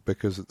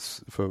because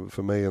it's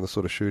for me and the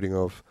sort of shooting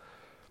I've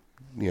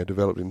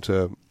developed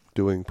into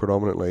doing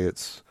predominantly. It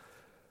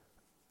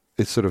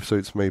sort of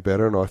suits me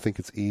better, and I think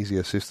it's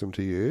easier system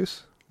to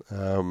use.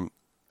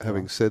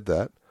 Having said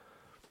that,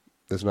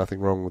 there's nothing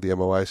wrong with the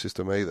MOA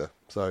system either.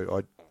 So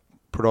I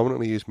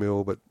predominantly use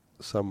MIL, but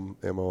some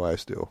MOA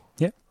still.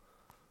 Yep.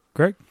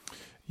 Greg?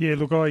 Yeah.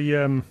 Look,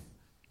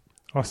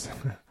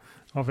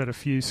 I've had a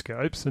few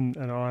scopes, and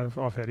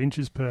I've had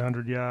inches per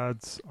 100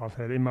 yards. I've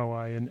had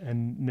MOA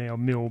and now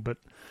MIL, but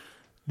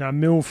now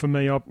MIL for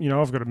me, I've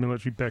got a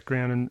military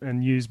background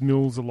and use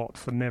MILs a lot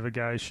for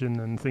navigation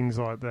and things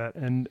like that,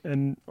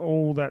 and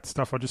all that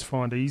stuff I just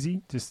find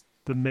easy. Just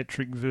the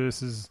metric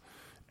versus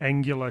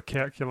angular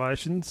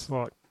calculations,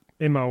 like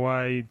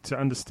MOA, to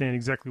understand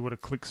exactly what a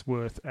click's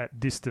worth at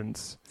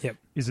distance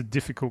is a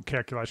difficult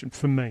calculation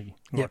for me.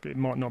 Like it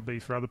might not be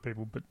for other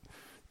people, but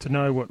to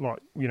know what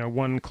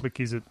one click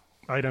is at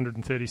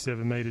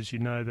 837 metres,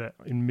 that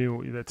in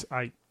MIL that's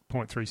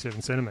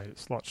 8.37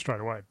 centimetres, like straight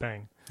away,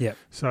 bang. Yeah.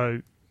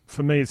 So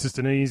for me, it's just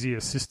an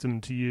easier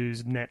system to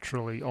use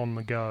naturally on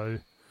the go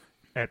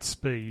at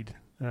speed.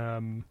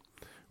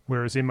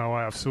 Whereas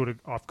MOA,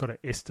 I've got to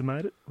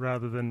estimate it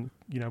rather than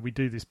we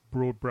do this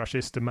broad brush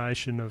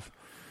estimation of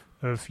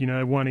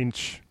 1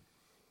 inch.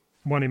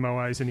 One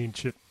MOA is an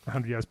inch at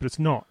 100 yards, but it's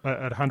not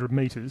at 100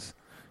 metres.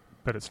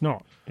 but it's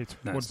not. It's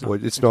No, what's it's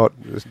Well, it's not.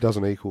 It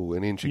doesn't equal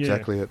an inch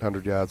exactly at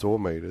 100 yards or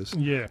metres.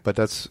 Yeah, But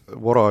that's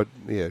what I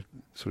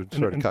sort of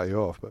sorry to And- cut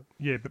you off, but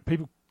yeah, but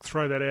people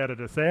throw that out at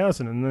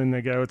 1,000, and then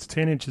they go, it's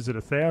 10 inches at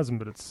 1,000,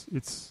 but it's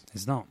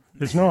not.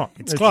 not.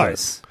 It's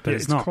close, but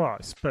it's not.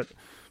 Close, but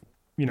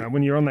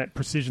when you're on that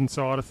precision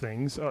side of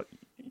things,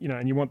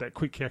 and you want that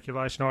quick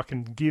calculation, I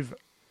can give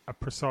a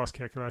precise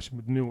calculation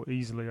with mil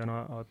easily, and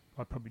I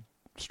probably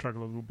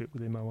struggle a little bit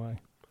with MOA.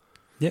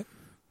 what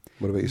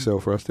about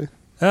yourself, Rusty?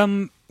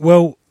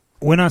 Well,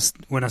 when I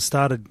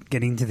started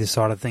getting into this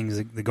side of things,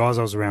 the guys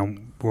I was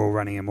around were all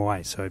running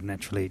MOA, so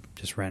naturally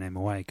just ran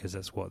MOA because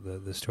that's what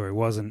the story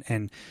was,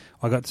 and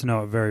I got to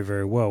know it very,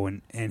 very well,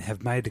 and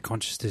have made a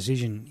conscious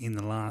decision in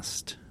the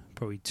last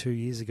probably 2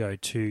 years ago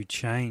to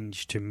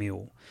change to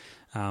mil,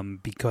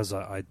 because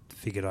I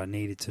figured I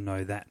needed to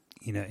know that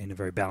in a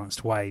very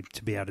balanced way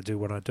to be able to do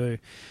what I do.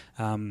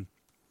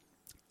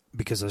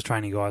 Because I was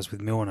training guys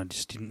with mil and I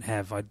just didn't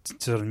have, I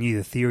sort of knew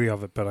the theory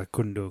of it, but I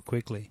couldn't do it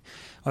quickly.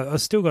 I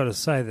still got to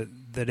say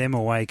that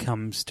MOA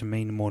comes to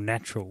mean more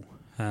natural.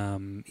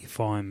 If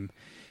I'm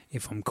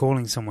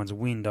calling someone's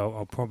wind,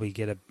 I'll probably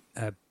get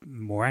a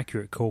more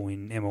accurate call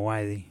in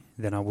MOA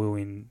than I will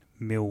in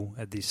mil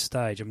at this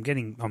stage. I'm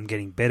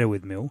getting better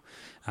with mil,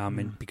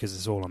 and because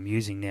it's all I'm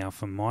using now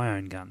for my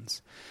own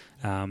guns.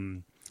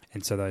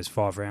 And so those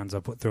 5 rounds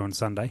I put through on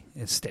Sunday,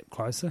 a step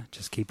closer,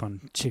 just keep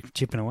on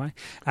chipping away.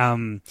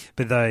 But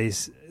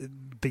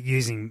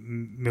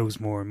using mils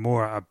more and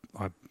more,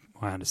 I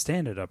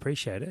understand it, I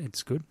appreciate it,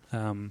 it's good.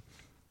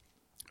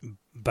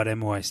 But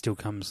MOA still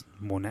comes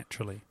more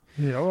naturally.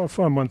 Yeah, well, I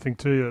find one thing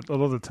too, a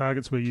lot of the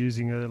targets we're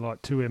using are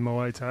like 2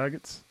 MOA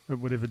targets at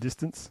whatever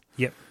distance.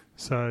 Yep.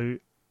 So,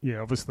 yeah,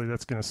 obviously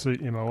that's going to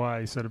suit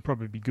MOA, so it'd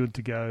probably be good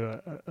to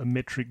go a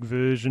metric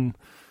version.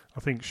 I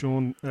think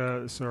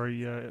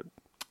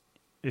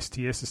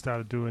STS has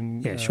started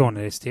doing... Yeah, Sean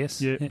at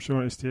STS. Yeah,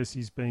 Sean at STS,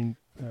 he's been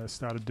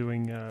started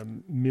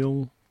doing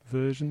mil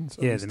versions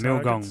of his the mil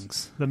targets.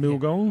 gongs. The mil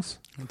gongs.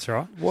 That's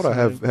right. What I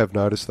have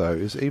noticed, though,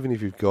 is even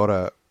if you've got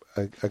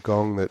a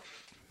gong that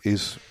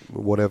is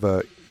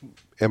whatever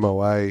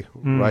MOA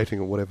rating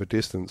or whatever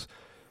distance,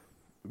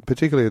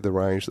 particularly at the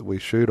range that we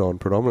shoot on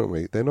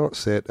predominantly, they're not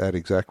set at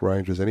exact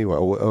ranges anyway,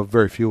 or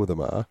very few of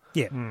them are.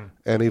 Yeah.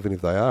 And even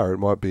if they are, it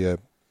might be a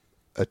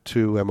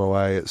 2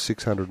 MOA at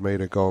 600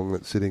 metre gong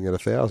that's sitting at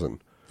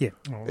 1,000. Yeah.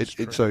 Oh,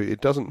 So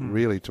it doesn't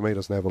really, to me,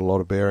 doesn't have a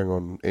lot of bearing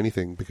on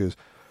anything because,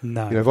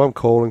 No. if I'm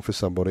calling wind for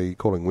somebody,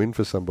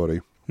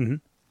 Mm-hmm.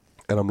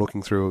 and I'm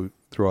looking through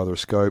either a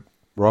scope,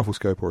 rifle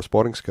scope or a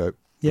spotting scope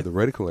Yep. with a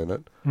reticle in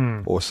it,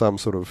 or some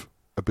sort of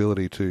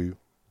ability to,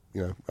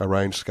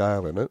 arrange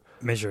scale in it,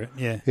 Measure it,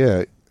 yeah.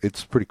 yeah,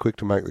 it's pretty quick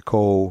to make the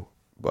call,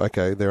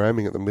 okay, they're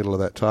aiming at the middle of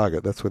that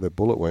target, that's where their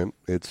bullet went,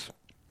 it's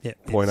Yeah.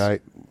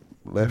 0.8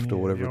 left or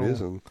Yeah, whatever the it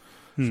is. old-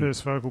 And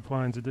First focal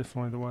planes are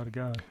definitely the way to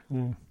go.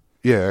 Yeah.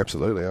 yeah,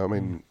 absolutely. I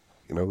mean,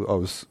 I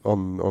was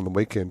on the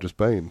weekend just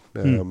been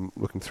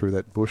looking through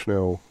that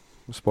Bushnell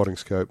spotting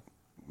scope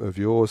of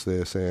yours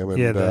there, Sam. And,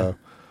 Yeah,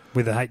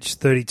 with the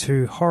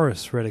H32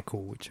 Horus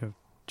reticle, which I've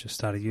just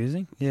started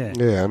using. Yeah.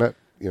 yeah, and that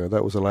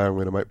that was allowing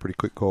me to make pretty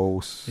quick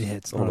calls Yeah,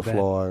 it's on not the a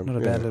fly. bad, not a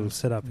bad little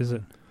setup, is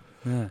it?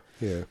 Yeah.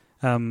 Yeah.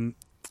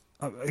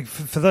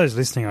 For those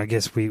listening, I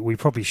guess we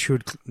probably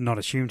should not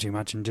assume too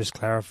much and just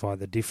clarify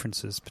the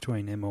differences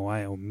between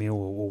MOA or mil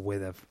or where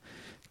they've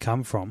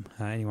come from.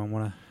 Anyone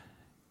want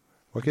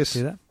I to guess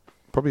do that?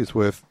 probably it's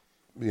worth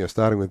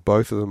starting with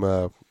both of them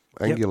are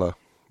angular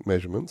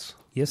measurements.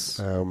 Yes.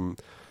 I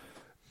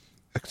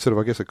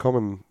guess a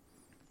common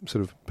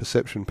sort of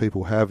perception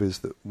people have is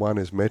that one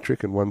is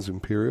metric and one's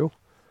imperial.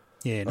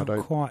 Yeah, not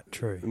quite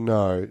true.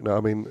 No.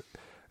 I mean,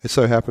 it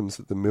so happens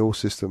that the mil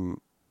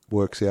system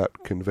works out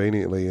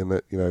conveniently in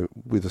that,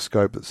 with a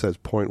scope that says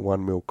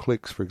 0.1 mil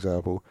clicks, for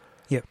example.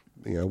 Yep.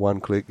 1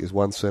 click is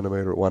 1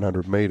 centimetre at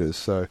 100 metres.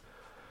 So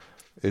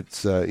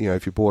it's,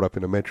 if you're brought up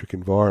in a metric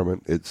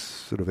environment, it's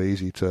sort of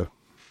easy to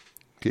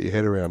get your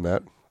head around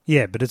that.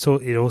 Yeah, but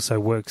it also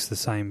works the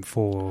same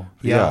for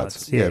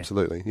Yards. yards. Yeah,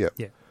 absolutely. Yeah.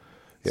 Yeah.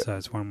 Yep. So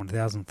it's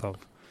 1/1000th of.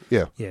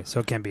 Yeah. Yeah,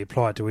 so it can be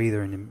applied to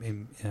either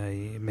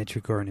a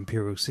metric or an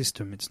imperial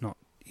system. It's not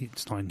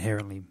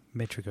inherently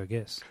metric, I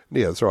guess.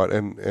 Yeah, that's right.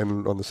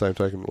 And on the same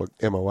token, like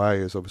MOA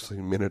is obviously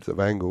minutes of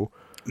angle.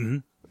 Mm-hmm.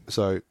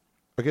 So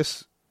I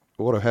guess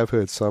what I have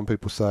heard some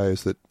people say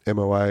is that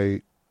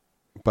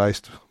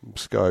MOA-based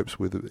scopes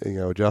with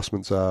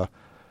adjustments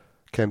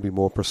can be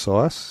more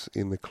precise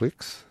in the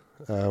clicks.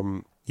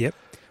 Yep.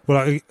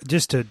 Well,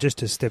 just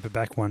to step it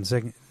back 1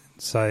 second.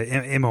 So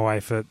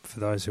MOA, for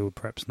those who are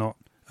perhaps not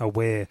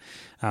aware,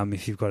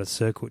 if you've got a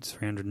circle, it's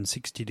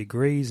 360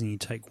 degrees, and you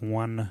take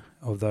one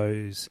of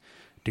those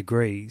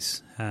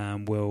degrees,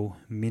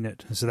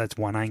 minute. So that's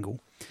one angle,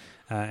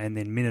 and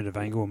then minute of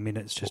angle. A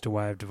minute's just a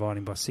way of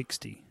dividing by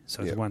 60.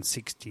 So it's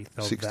 1/60th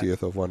of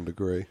 60th of 1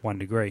 degree. 1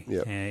 degree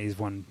Yep. is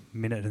 1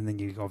 minute, and then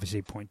you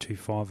obviously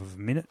 0.25 of a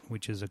minute,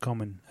 which is a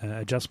common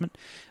adjustment,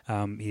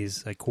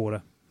 is a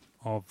quarter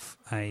of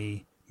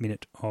a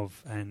minute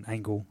of an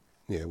angle.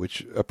 Yeah,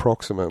 which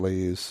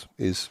approximately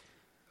is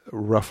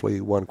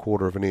roughly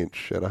 1/4 of an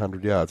inch at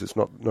 100 yards. It's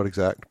not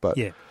exact, but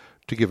Yeah.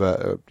 to give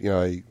a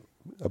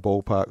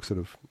ballpark sort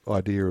of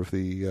idea of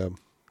the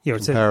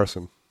It's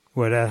comparison.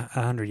 Well,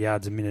 100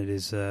 yards a minute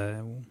is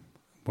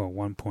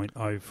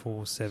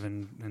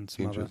 1.047 and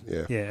some Inches,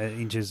 other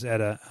inches at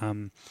a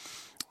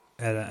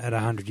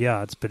 100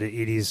 yards, but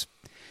it is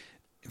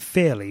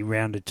fairly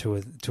rounded to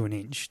an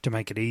inch to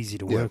make it easy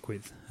to work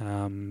with.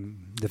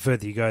 The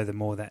further you go, the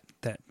more that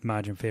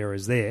margin for error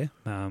is there.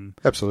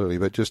 Absolutely,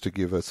 but just to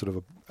give a sort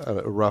of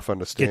a rough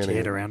understanding, get your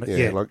head around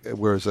it. Like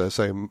whereas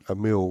say a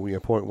mil,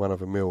 0.1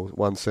 of a mil,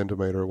 1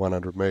 centimetre or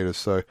 100 metres,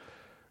 so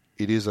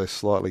it is a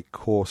slightly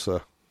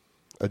coarser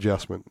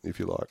adjustment, if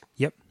you like.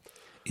 Yep.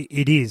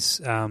 It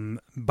is,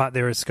 but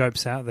there are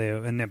scopes out there,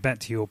 and now back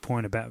to your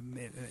point about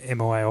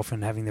MOA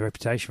often having the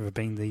reputation for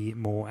being the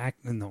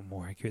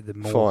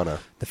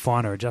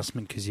finer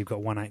adjustment, because you've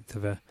got 1/8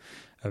 of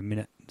a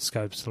minute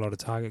scopes a lot of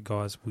target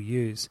guys will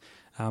use.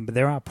 But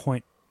there are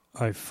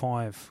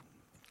 0.05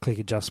 click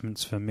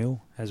adjustments for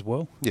mil as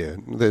well. Yeah,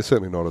 they're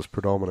certainly not as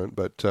predominant,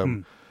 but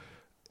and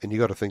you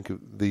got to think of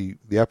the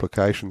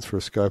applications for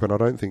a scope, and I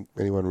don't think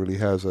anyone really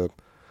has a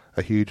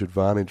huge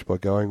advantage by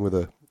going with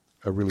a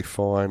really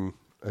fine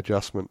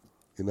adjustment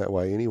in that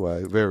way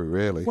anyway, very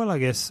rarely. Well, I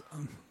guess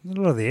a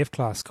lot of the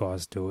F-class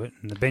guys do it,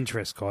 and the bench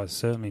rest guys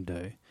certainly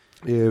do.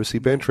 Yeah, see,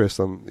 bench rest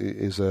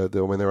is, there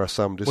are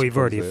some disciplines. Well, you've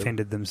already there.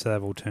 offended them, so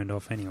they've all turned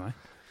off anyway.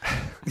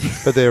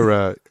 But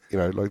they're,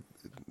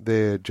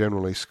 they're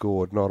generally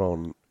scored not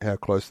on how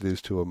close it is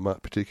to a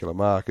particular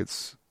mark,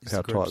 it's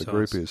how tight the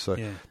group is. So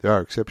there are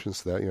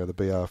exceptions to that, the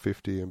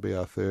BR50 and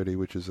BR30,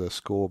 which is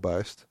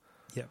score-based.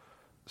 Yep.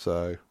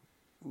 So,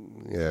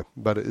 yeah,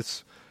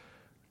 but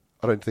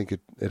I don't think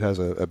it has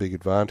a big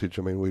advantage.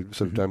 I mean, we've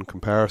sort of done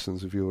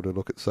comparisons. If you were to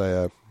look at,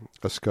 say,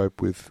 a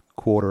scope with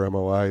 1/4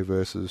 MOA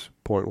versus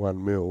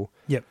 0.1 mil,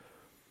 yep,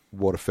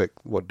 what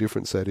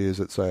difference that is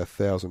at, say,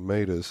 1,000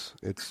 metres,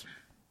 it's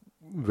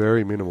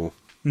very minimal.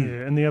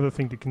 Yeah, and the other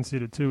thing to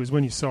consider too is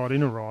when you sight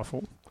in a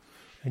rifle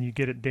and you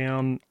get it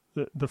down,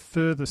 the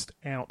furthest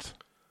out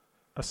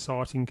a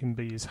sighting can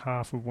be is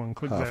half of one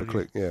click value. Half a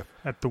click, yeah.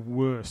 At the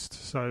worst.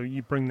 So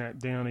you bring that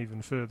down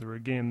even further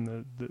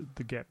again,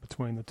 the gap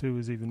between the two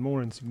is even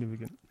more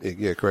insignificant.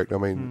 Yeah, correct. I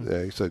mean,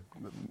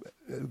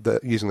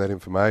 using that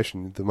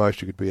information, the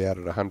most you could be out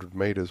at 100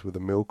 metres with a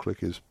mil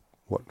click is,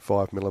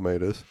 5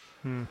 millimetres?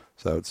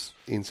 So it's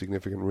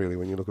insignificant really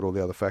when you look at all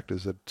the other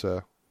factors at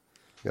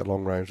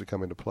long range that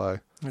come into play.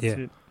 That's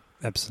it.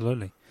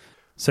 Absolutely.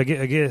 So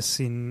I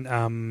guess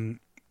in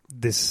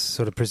this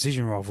sort of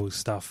precision rifle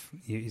stuff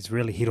is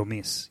really hit or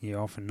miss.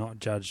 You're often not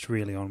judged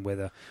really on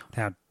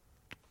how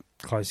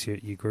close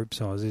your group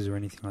size is or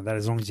anything like that.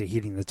 As long as you're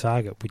hitting the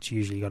target, which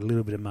usually you got a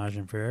little bit of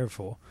margin for error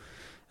for,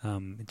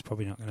 it's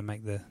probably not going to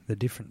make the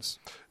difference.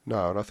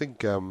 No, and I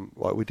think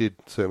like we did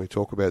certainly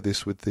talk about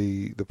this with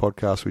the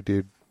podcast we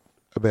did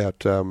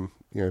about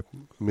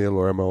mil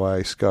or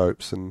MOA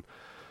scopes and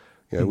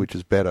which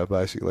is better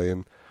basically.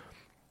 And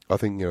I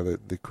think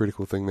the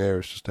critical thing there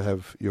is just to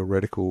have your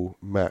reticle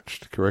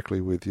matched correctly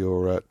with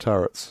your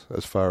turrets.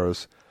 As far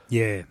as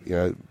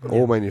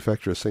all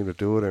manufacturers seem to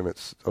do it, and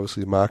it's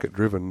obviously market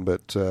driven.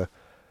 But to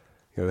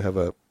have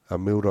a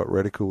mil dot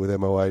reticle with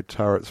MOA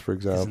turrets, for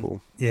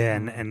example.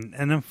 And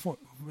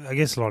I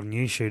guess a lot of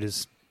new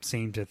shooters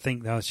seem to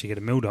think they should get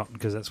a mil dot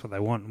because that's what they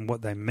want. And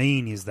what they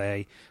mean is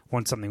they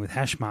want something with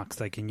hash marks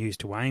they can use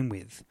to aim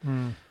with,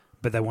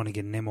 but they want to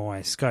get an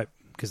MOA scope,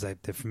 because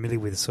they're familiar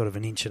with sort of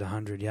an inch at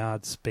 100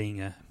 yards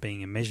being a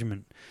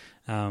measurement,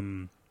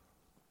 and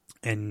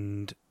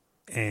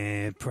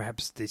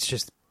perhaps it's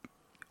just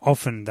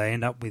often they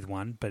end up with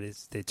one, but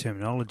it's their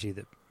terminology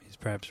that is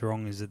perhaps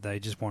wrong. Is that they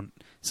just want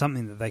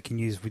something that they can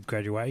use with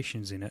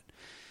graduations in it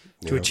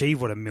to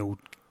achieve what a mil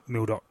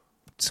dot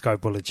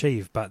scope will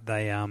achieve, but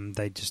they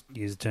just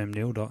use the term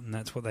nil dot, and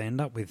that's what they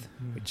end up with,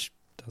 which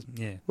doesn't.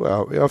 Yeah.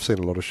 Well, I've seen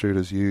a lot of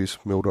shooters use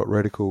mil dot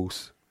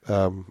reticles.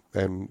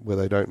 And where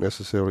they don't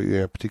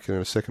necessarily, particularly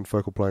in a second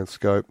focal plane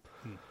scope,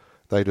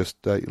 they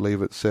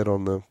leave it set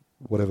on the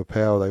whatever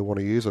power they want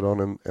to use it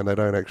on, and they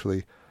don't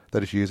actually, they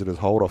just use it as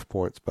hold off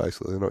points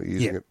basically. They're not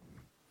using it,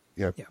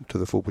 to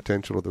the full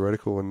potential of the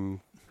reticle,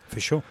 and for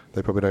sure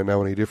they probably don't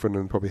know any different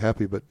and probably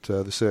happy. But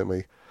there's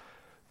certainly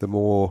the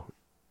more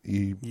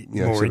you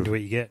more into it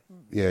you get.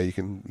 Yeah, you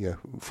can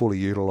fully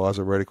utilise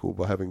a reticle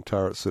by having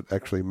turrets that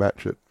actually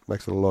match it.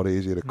 Makes it a lot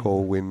easier to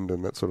call wind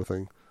and that sort of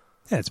thing.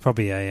 Yeah, it's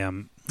probably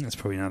that's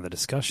probably another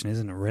discussion,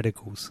 isn't it?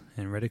 Reticles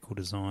and reticle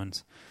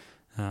designs.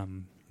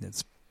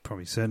 It's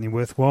probably certainly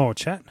worthwhile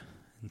chat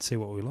and see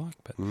what we like.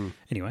 But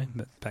anyway,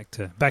 but back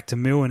to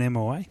mil and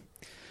MOA.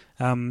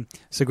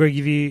 So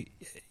Greg,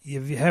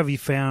 have you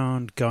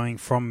found going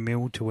from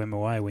mil to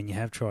MOA when you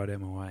have tried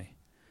MOA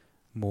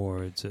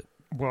more? Is it?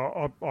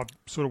 Well, I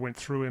sort of went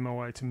through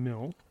MOA to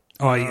mil.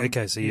 Oh,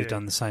 okay. So you've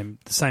done the same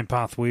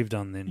path we've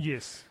done then.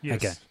 Yes.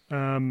 Okay.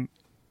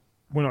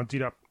 When I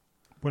did up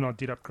when I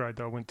did upgrade,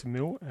 though, I went to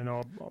mill, and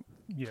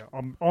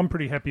I'm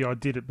pretty happy I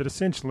did it. But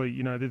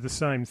essentially, they're the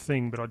same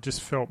thing, but I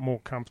just felt more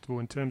comfortable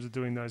in terms of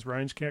doing those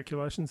range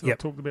calculations that I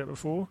talked about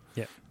before.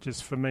 Yep.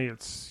 Just for me,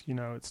 it's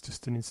it's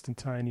just an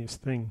instantaneous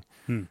thing,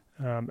 Hmm.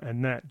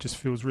 and that just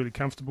feels really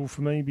comfortable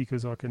for me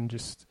because I can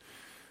just.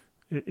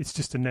 It's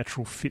just a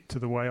natural fit to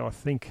the way I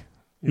think.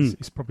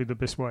 Is probably the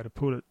best way to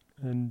put it,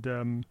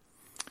 and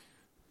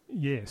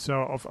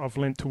so I've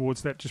lent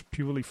towards that just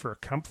purely for a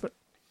comfort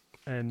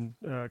and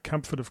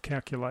comfort of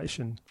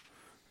calculation.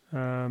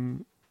 That's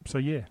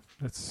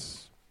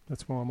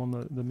why I'm on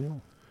the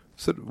mill.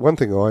 So one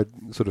thing I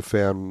sort of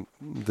found,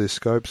 the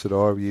scopes that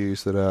I've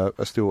used that are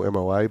still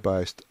MOA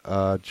based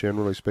are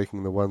generally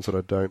speaking the ones that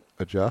I don't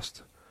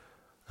adjust.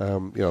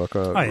 Like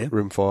a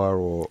rimfire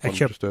or on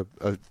just a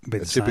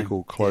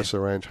typical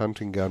closer range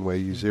hunting gun where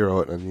you zero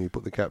it and you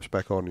put the caps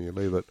back on and you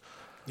leave it.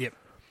 Yep.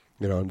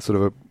 And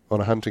sort of on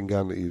a hunting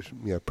gun that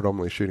you're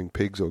predominantly shooting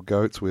pigs or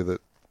goats with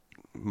it,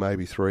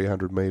 maybe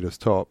 300 metres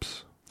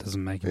tops.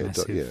 Doesn't make it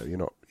massive.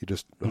 You're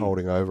just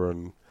holding over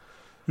and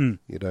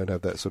you don't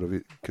have that sort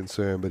of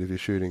concern. But if you're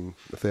shooting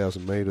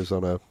 1,000 metres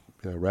on a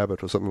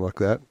rabbit or something like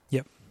that,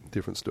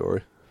 different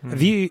story.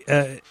 Have you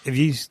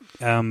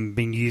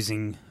been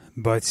using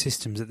both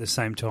systems at the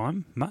same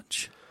time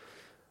much?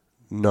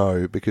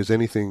 No, because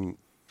any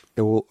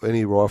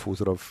rifles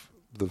that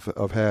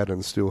I've had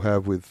and still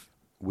have with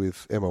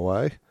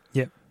MOA,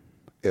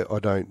 I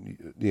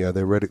don't. The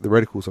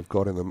reticles I've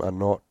got in them are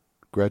not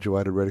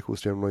graduated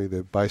reticles. Generally,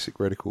 they're basic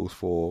reticles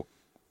for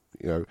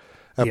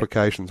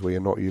applications where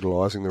you're not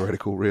utilising the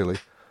reticle really.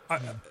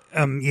 But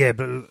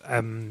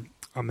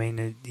I mean,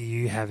 are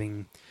you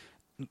having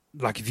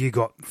if you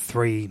got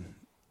 3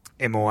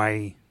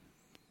 MOA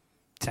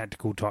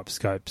tactical type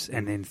scopes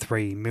and then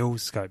 3 mil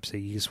scopes, are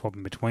you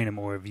swapping between them,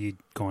 or have you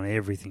gone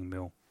everything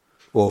mil?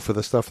 Well, for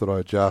the stuff that I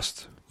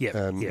adjust,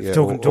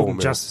 talking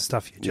just the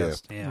stuff you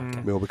adjust,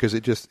 mil, because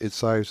it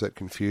saves that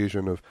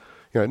confusion of,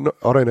 I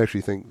don't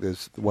actually think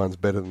there's one's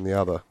better than the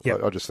other.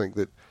 Yep. I just think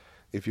that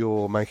if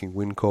you're making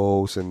wind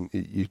calls and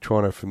you're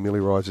trying to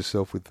familiarise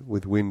yourself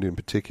with wind in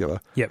particular,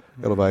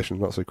 elevation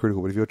is not so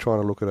critical. But if you're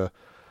trying to look at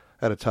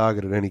a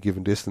target at any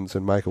given distance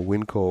and make a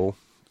wind call,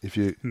 if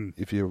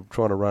you're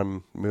trying to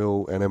run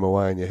mil and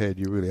MOA in your head,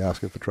 you're really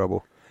asking for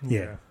trouble.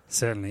 Yeah,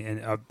 certainly.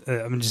 And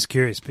I'm just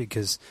curious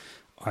because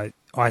I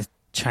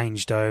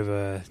changed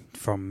over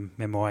from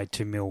MOA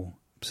to mil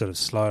sort of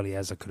slowly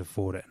as I could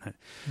afford it.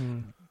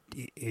 And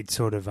it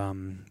sort of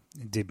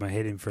did my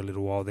head in for a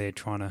little while there,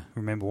 trying to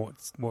remember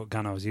what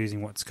gun I was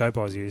using, what scope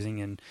I was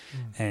using,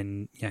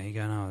 and you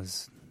go,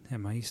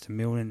 am I used to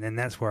mil? And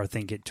that's where I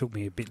think it took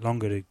me a bit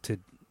longer to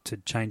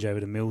change over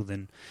to mil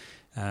than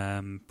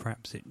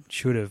perhaps it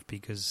should have,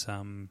 because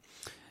I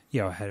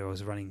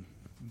was running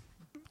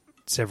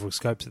several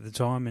scopes at the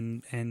time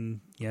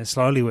and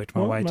slowly worked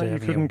my way to having a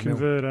mil. You couldn't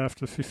convert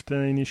after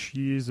 15-ish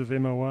years of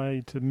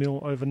MOA to mil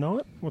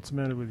overnight? What's the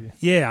matter with you?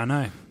 Yeah, I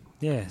know.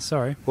 Yeah,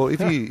 sorry. Well, if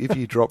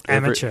you dropped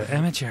amateur,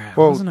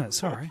 wasn't it?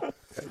 Sorry.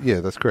 Yeah,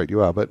 that's correct.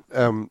 You are, but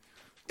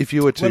if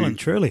you were to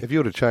if you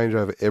were to change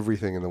over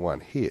everything in the one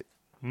hit,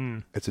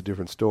 it's a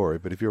different story.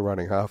 But if you're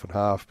running half and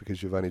half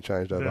because you've only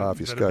changed over half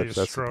your scopes,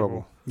 that's the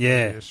problem.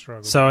 Yeah.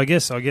 So I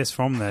guess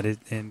from that,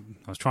 and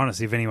I was trying to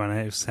see if anyone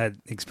else had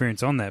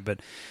experience on that, but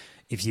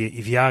if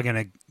you are going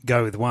to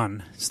go with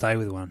one, stay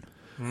with one.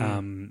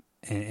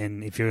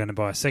 And if you're going to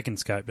buy a second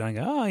scope, don't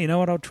go, you know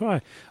what, I'll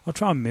try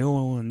a mil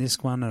on this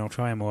one and I'll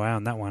try MOA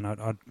on that one.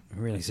 I'd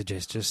really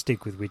suggest just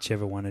stick with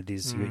whichever one it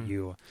is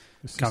you're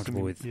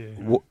comfortable with. Yeah.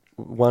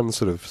 One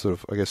sort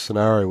of I guess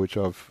scenario which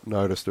I've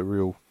noticed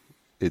you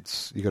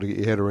got to get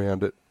your head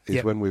around it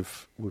is when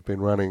we've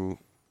been running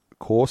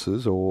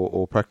courses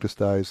or practice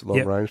days,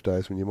 long range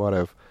days, when you might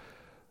have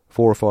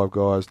 4 or 5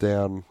 guys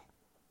down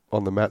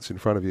on the mats in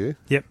front of you.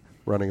 Yep.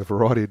 Running a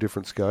variety of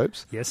different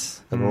scopes.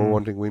 Yes. And all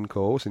wanting wind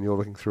calls, and you're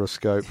looking through a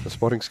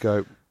spotting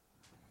scope.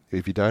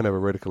 If you don't have a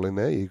reticle in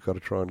there, you've got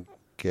to try and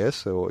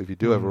guess, or if you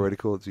do have a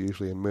reticle, it's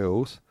usually in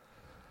mils.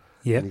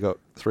 Yeah. You've got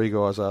 3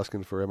 guys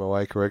asking for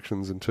MOA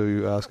corrections and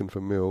 2 asking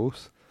for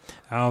mils.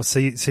 Oh,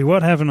 see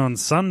what happened on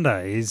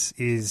Sunday is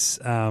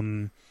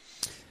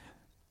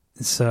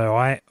so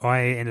I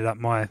ended up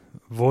my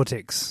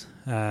Vortex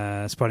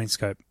spotting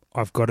scope.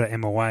 I've got a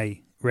MOA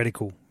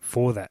reticle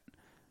for that.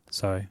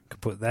 So I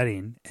could put that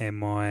in, and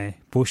my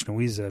Bushnell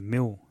is a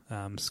mil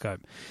scope.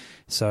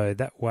 So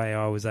that way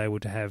I was able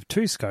to have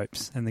 2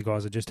 scopes, and the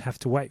guys would just have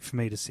to wait for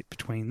me to sit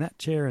between that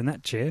chair and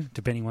that chair,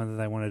 depending whether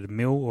they wanted a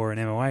mil or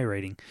an MOA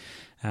reading.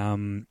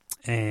 And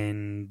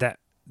that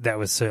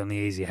was certainly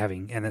easier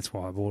having, and that's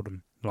why I bought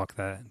them like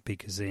that,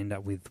 because they end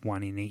up with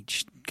one in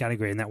each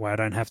category, and that way I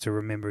don't have to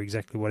remember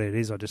exactly what it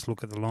is. I just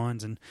look at the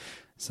lines and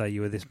say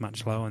you were this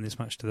much low and this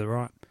much to the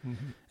right,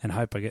 and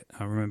hope I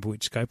remember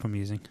which scope I'm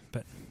using.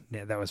 But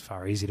yeah, that was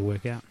far easier to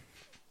work out.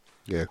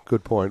 Yeah,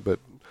 good point, but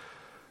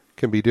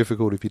can be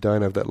difficult if you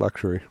don't have that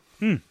luxury.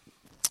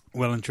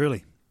 Well and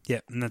truly. Yeah,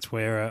 and that's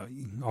where I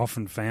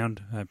often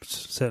found,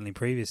 certainly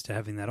previous to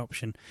having that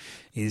option,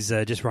 is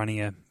just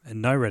running a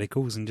no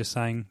reticles and just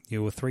saying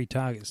you were 3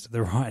 targets to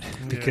the right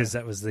because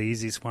that was the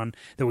easiest one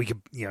that we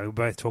could, we're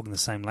both talking the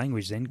same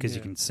language then because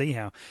you can see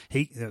how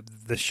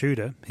the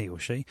shooter, he or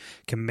she,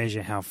 can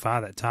measure how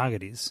far that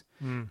target is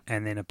and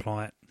then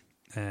apply it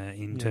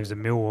in terms of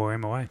mil or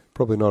MOA.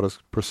 Probably not as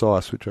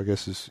precise, which I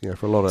guess is,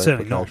 for a lot of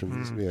Certainly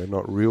applications,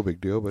 not a real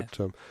big deal. But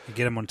you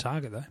get them on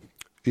target though.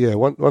 Yeah,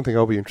 one thing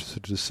I'll be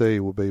interested to see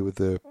will be with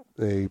the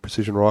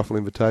Precision Rifle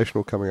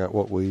Invitational coming up,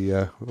 what we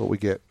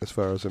get as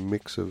far as a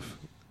mix of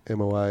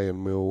MOA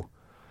and mil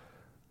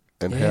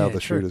and how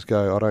the shooters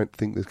go. I don't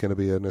think there's going to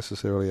be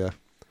necessarily a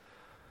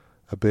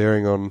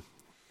bearing on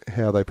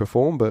how they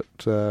perform, but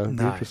it'll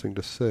be interesting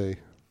to see.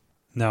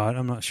 No,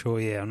 I'm not sure.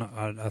 Yeah,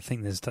 I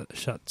think there's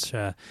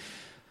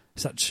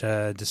such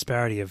a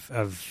disparity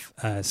of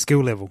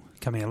skill level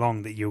coming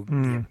along that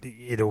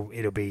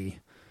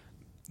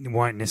it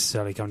won't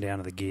necessarily come down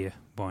to the gear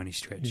by any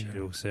stretch. Yeah.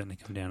 It'll certainly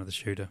come down to the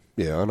shooter.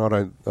 Yeah, and I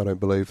don't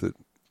believe that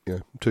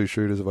 2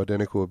 shooters of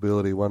identical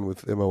ability, one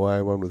with MOA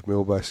and one with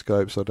mil-based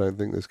scopes. I don't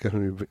think there's going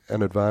to be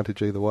an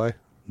advantage either way.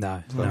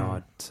 No,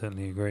 I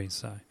certainly agree.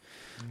 So.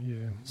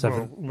 Yeah.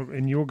 So look,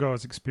 in your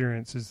guys'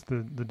 experience, is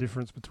the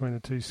difference between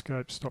the 2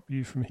 scopes stop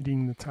you from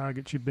hitting the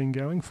targets you've been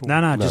going for?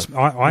 No. Just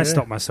I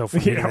stop myself from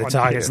hitting the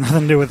targets.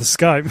 Nothing to do with the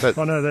scope.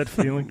 I know that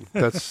feeling.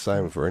 That's the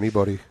same for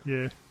anybody.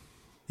 Yeah.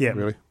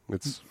 Really,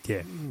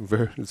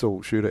 it's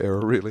all shooter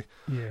error, really.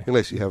 Yeah.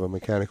 Unless you have a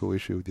mechanical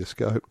issue with your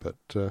scope, but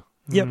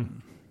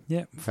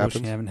Yep.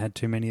 Fortunately, I haven't had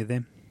too many of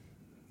them.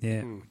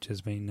 Yeah, which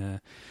has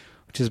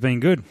been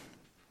good.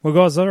 Well,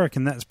 guys, I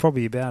reckon that's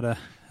probably about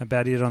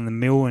it on the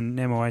mil and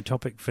MOA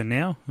topic for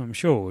now. I'm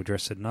sure we'll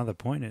address it another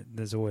point.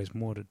 There's always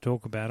more to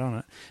talk about on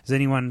it. Has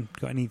anyone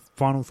got any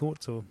final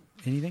thoughts or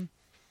anything?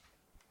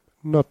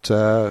 Not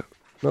to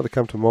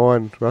come to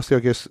mind, Rusty. I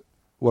guess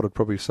what I'd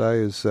probably say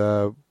is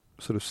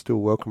sort of still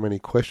welcome any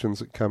questions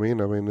that come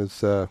in. I mean,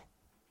 there's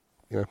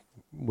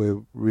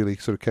we're really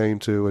sort of keen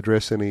to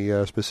address any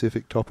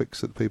specific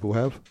topics that people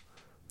have.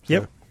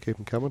 So keep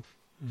them coming.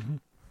 Mm-hmm.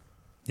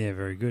 Yeah,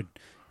 very good.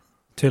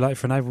 Too late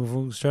for a naval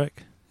full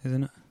stroke,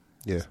 isn't it?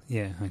 Yeah.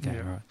 Yeah, okay,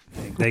 all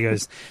right. There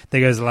goes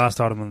the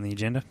last item on the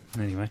agenda.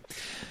 Anyway.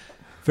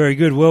 Very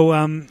good.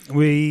 Well,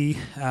 we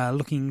are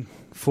looking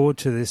forward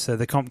to this.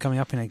 The comp coming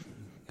up in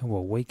a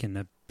week and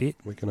a bit.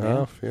 Week and a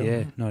half, yeah.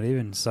 Yeah, not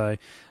even. So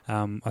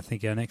I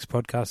think our next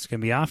podcast is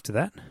going to be after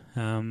that,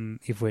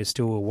 if we're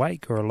still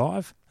awake or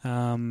alive.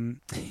 Well,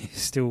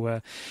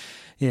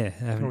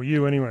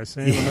 you anyway,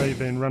 Sam. I know you've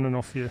been running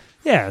off your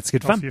it's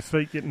good fun. Off your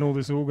feet, getting all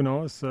this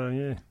organised. So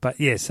yeah, but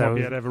so might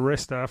be able to have a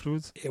rest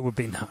afterwards. It would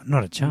be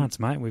not a chance,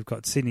 mate. We've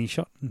got Sydney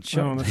shot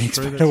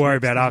to worry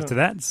about after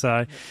that.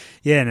 So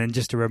and then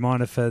just a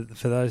reminder for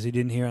those who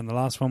didn't hear on the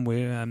last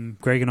one,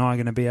 Greg and I are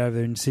going to be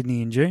over in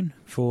Sydney in June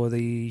for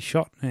the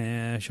Shot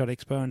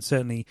Expo, and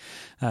certainly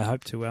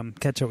hope to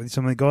catch up with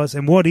some of the guys.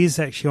 And what is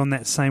actually on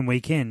that same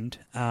weekend,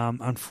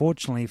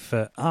 unfortunately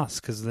for us,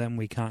 because then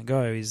we can't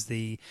go, is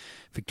the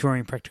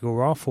Victorian Practical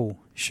Rifle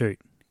shoot.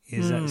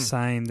 Is that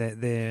saying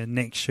that their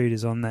next shoot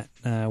is on that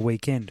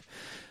weekend,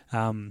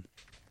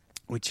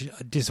 which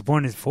I'm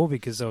disappointed for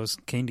because I was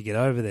keen to get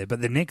over there.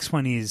 But the next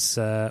one is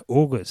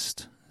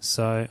August.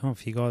 So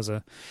if you guys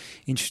are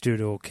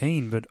interested or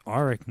keen, but I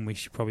reckon we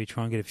should probably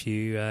try and get a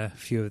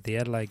few of the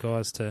Adelaide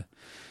guys to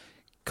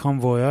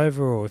convoy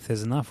over, or if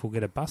there's enough, we'll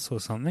get a bus or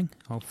something.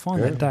 I'll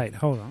find that date.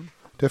 Hold on.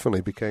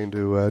 Definitely be keen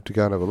to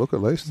go and have a look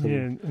at least.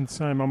 And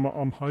same.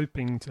 I'm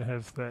hoping to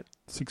have that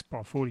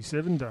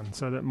 6x47 done,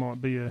 so that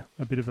might be a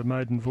bit of a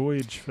maiden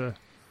voyage for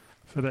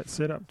that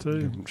setup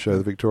too. Show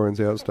the Victorians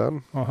how it's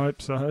done. I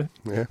hope so.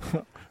 Yeah.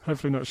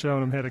 Hopefully not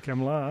showing them how to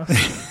come last.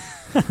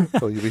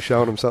 Well, you'll be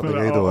showing them something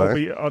either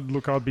way.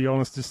 I'd be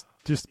honest,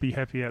 just be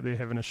happy out there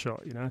having a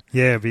shot,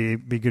 Yeah, be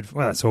good.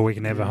 Well, that's all we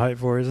can ever hope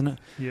for, isn't it?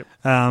 Yep.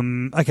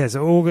 Okay,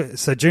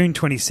 so June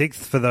 26th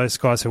for those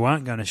guys who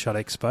aren't going to Shot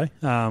Expo.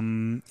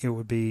 It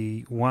would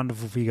be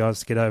wonderful for you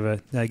guys to get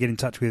over, get in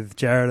touch with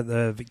Jared at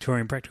the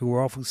Victorian Practical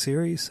Rifle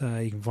Series.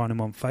 You can find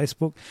him on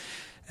Facebook.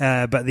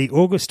 But the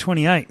August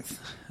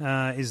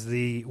 28th is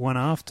the one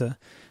after.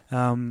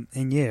 I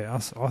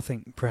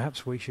think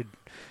perhaps we should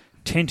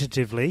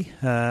tentatively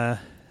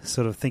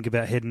sort of think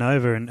about heading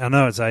over. And I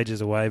know it's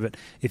ages away, but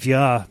if you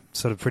are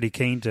sort of pretty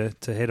keen to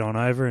head on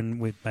over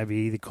and with maybe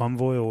either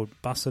convoy or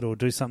bus it or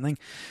do something,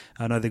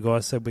 I know the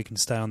guys said we can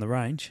stay on the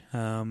range.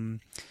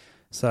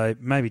 So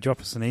maybe drop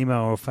us an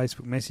email or a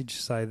Facebook message,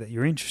 say that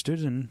you're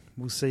interested, and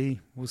we'll see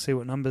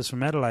what numbers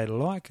from Adelaide are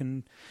like,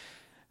 and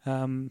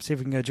see if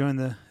we can go join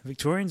the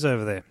Victorians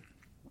over there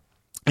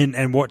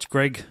and watch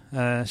Greg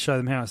show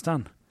them how it's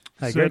done.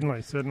 Hey,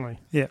 certainly.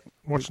 Yeah,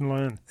 watch and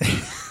learn.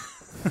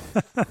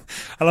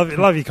 I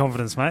love your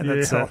confidence, mate.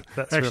 That's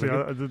actually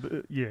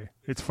really good.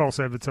 It's false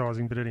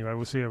advertising, but anyway,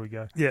 we'll see how we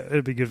go. Yeah,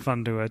 it'd be good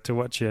fun to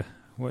watch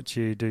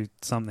you do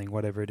something,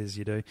 whatever it is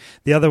you do.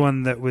 The other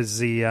one that was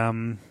the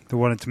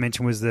wanted to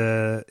mention was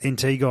the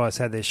NT guys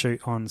had their shoot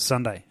on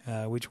Sunday,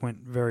 which went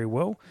very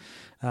well.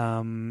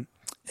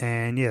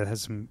 And yeah, it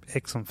has some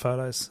excellent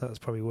photos, so that's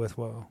probably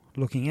worthwhile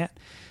looking at.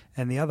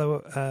 And the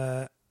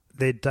other,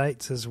 their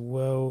dates as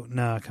well.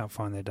 No, I can't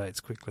find their dates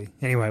quickly.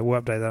 Anyway,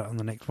 we'll update that on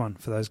the next one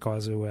for those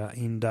guys who are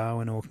in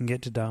Darwin or can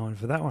get to Darwin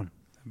for that one.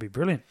 That'd be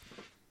brilliant.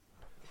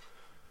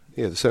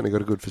 Yeah, they've certainly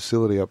got a good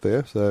facility up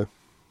there. So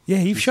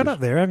yeah, you've shot up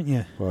there, haven't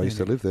you? Well, I used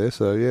to live there,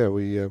 so yeah,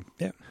 we.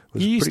 Yep.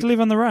 You used to live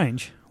on the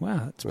range.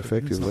 Wow, that's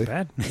effectively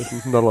that's not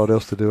bad. Not a lot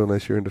else to do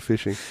unless you're into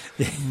fishing.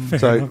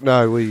 So enough.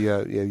 no, we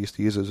used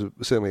to use it as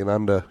certainly an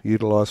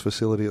underutilised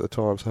facility at the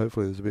time. So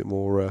hopefully there's a bit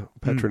more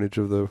patronage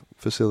of the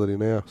facility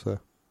now. So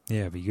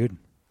yeah, it'd be good.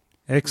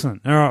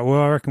 Excellent. All right.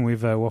 Well, I reckon we've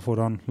waffled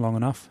on long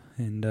enough,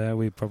 and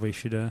we probably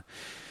should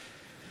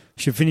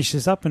finish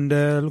this up and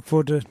look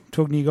forward to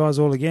talking to you guys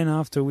all again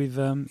after we've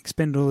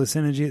expended all this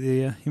energy at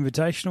the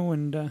Invitational,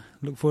 and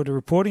look forward to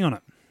reporting on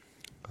it.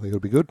 I think it'll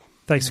be good.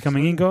 Thanks for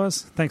coming in,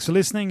 guys. Thanks for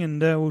listening,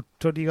 and we'll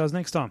talk to you guys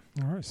next time.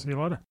 All right. See you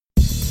later.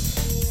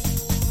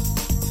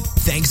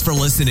 Thanks for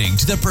listening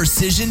to the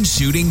Precision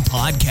Shooting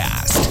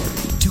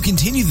Podcast. To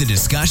continue the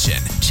discussion,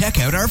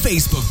 check out our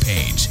Facebook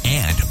page.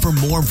 And for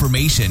more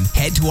information,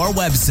 head to our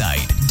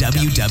website,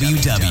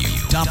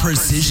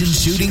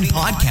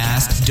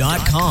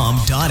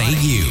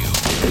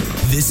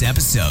 www.precisionshootingpodcast.com.au. This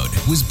episode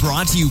was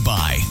brought to you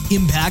by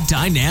Impact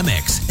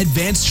Dynamics,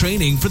 advanced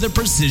training for the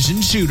precision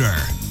shooter.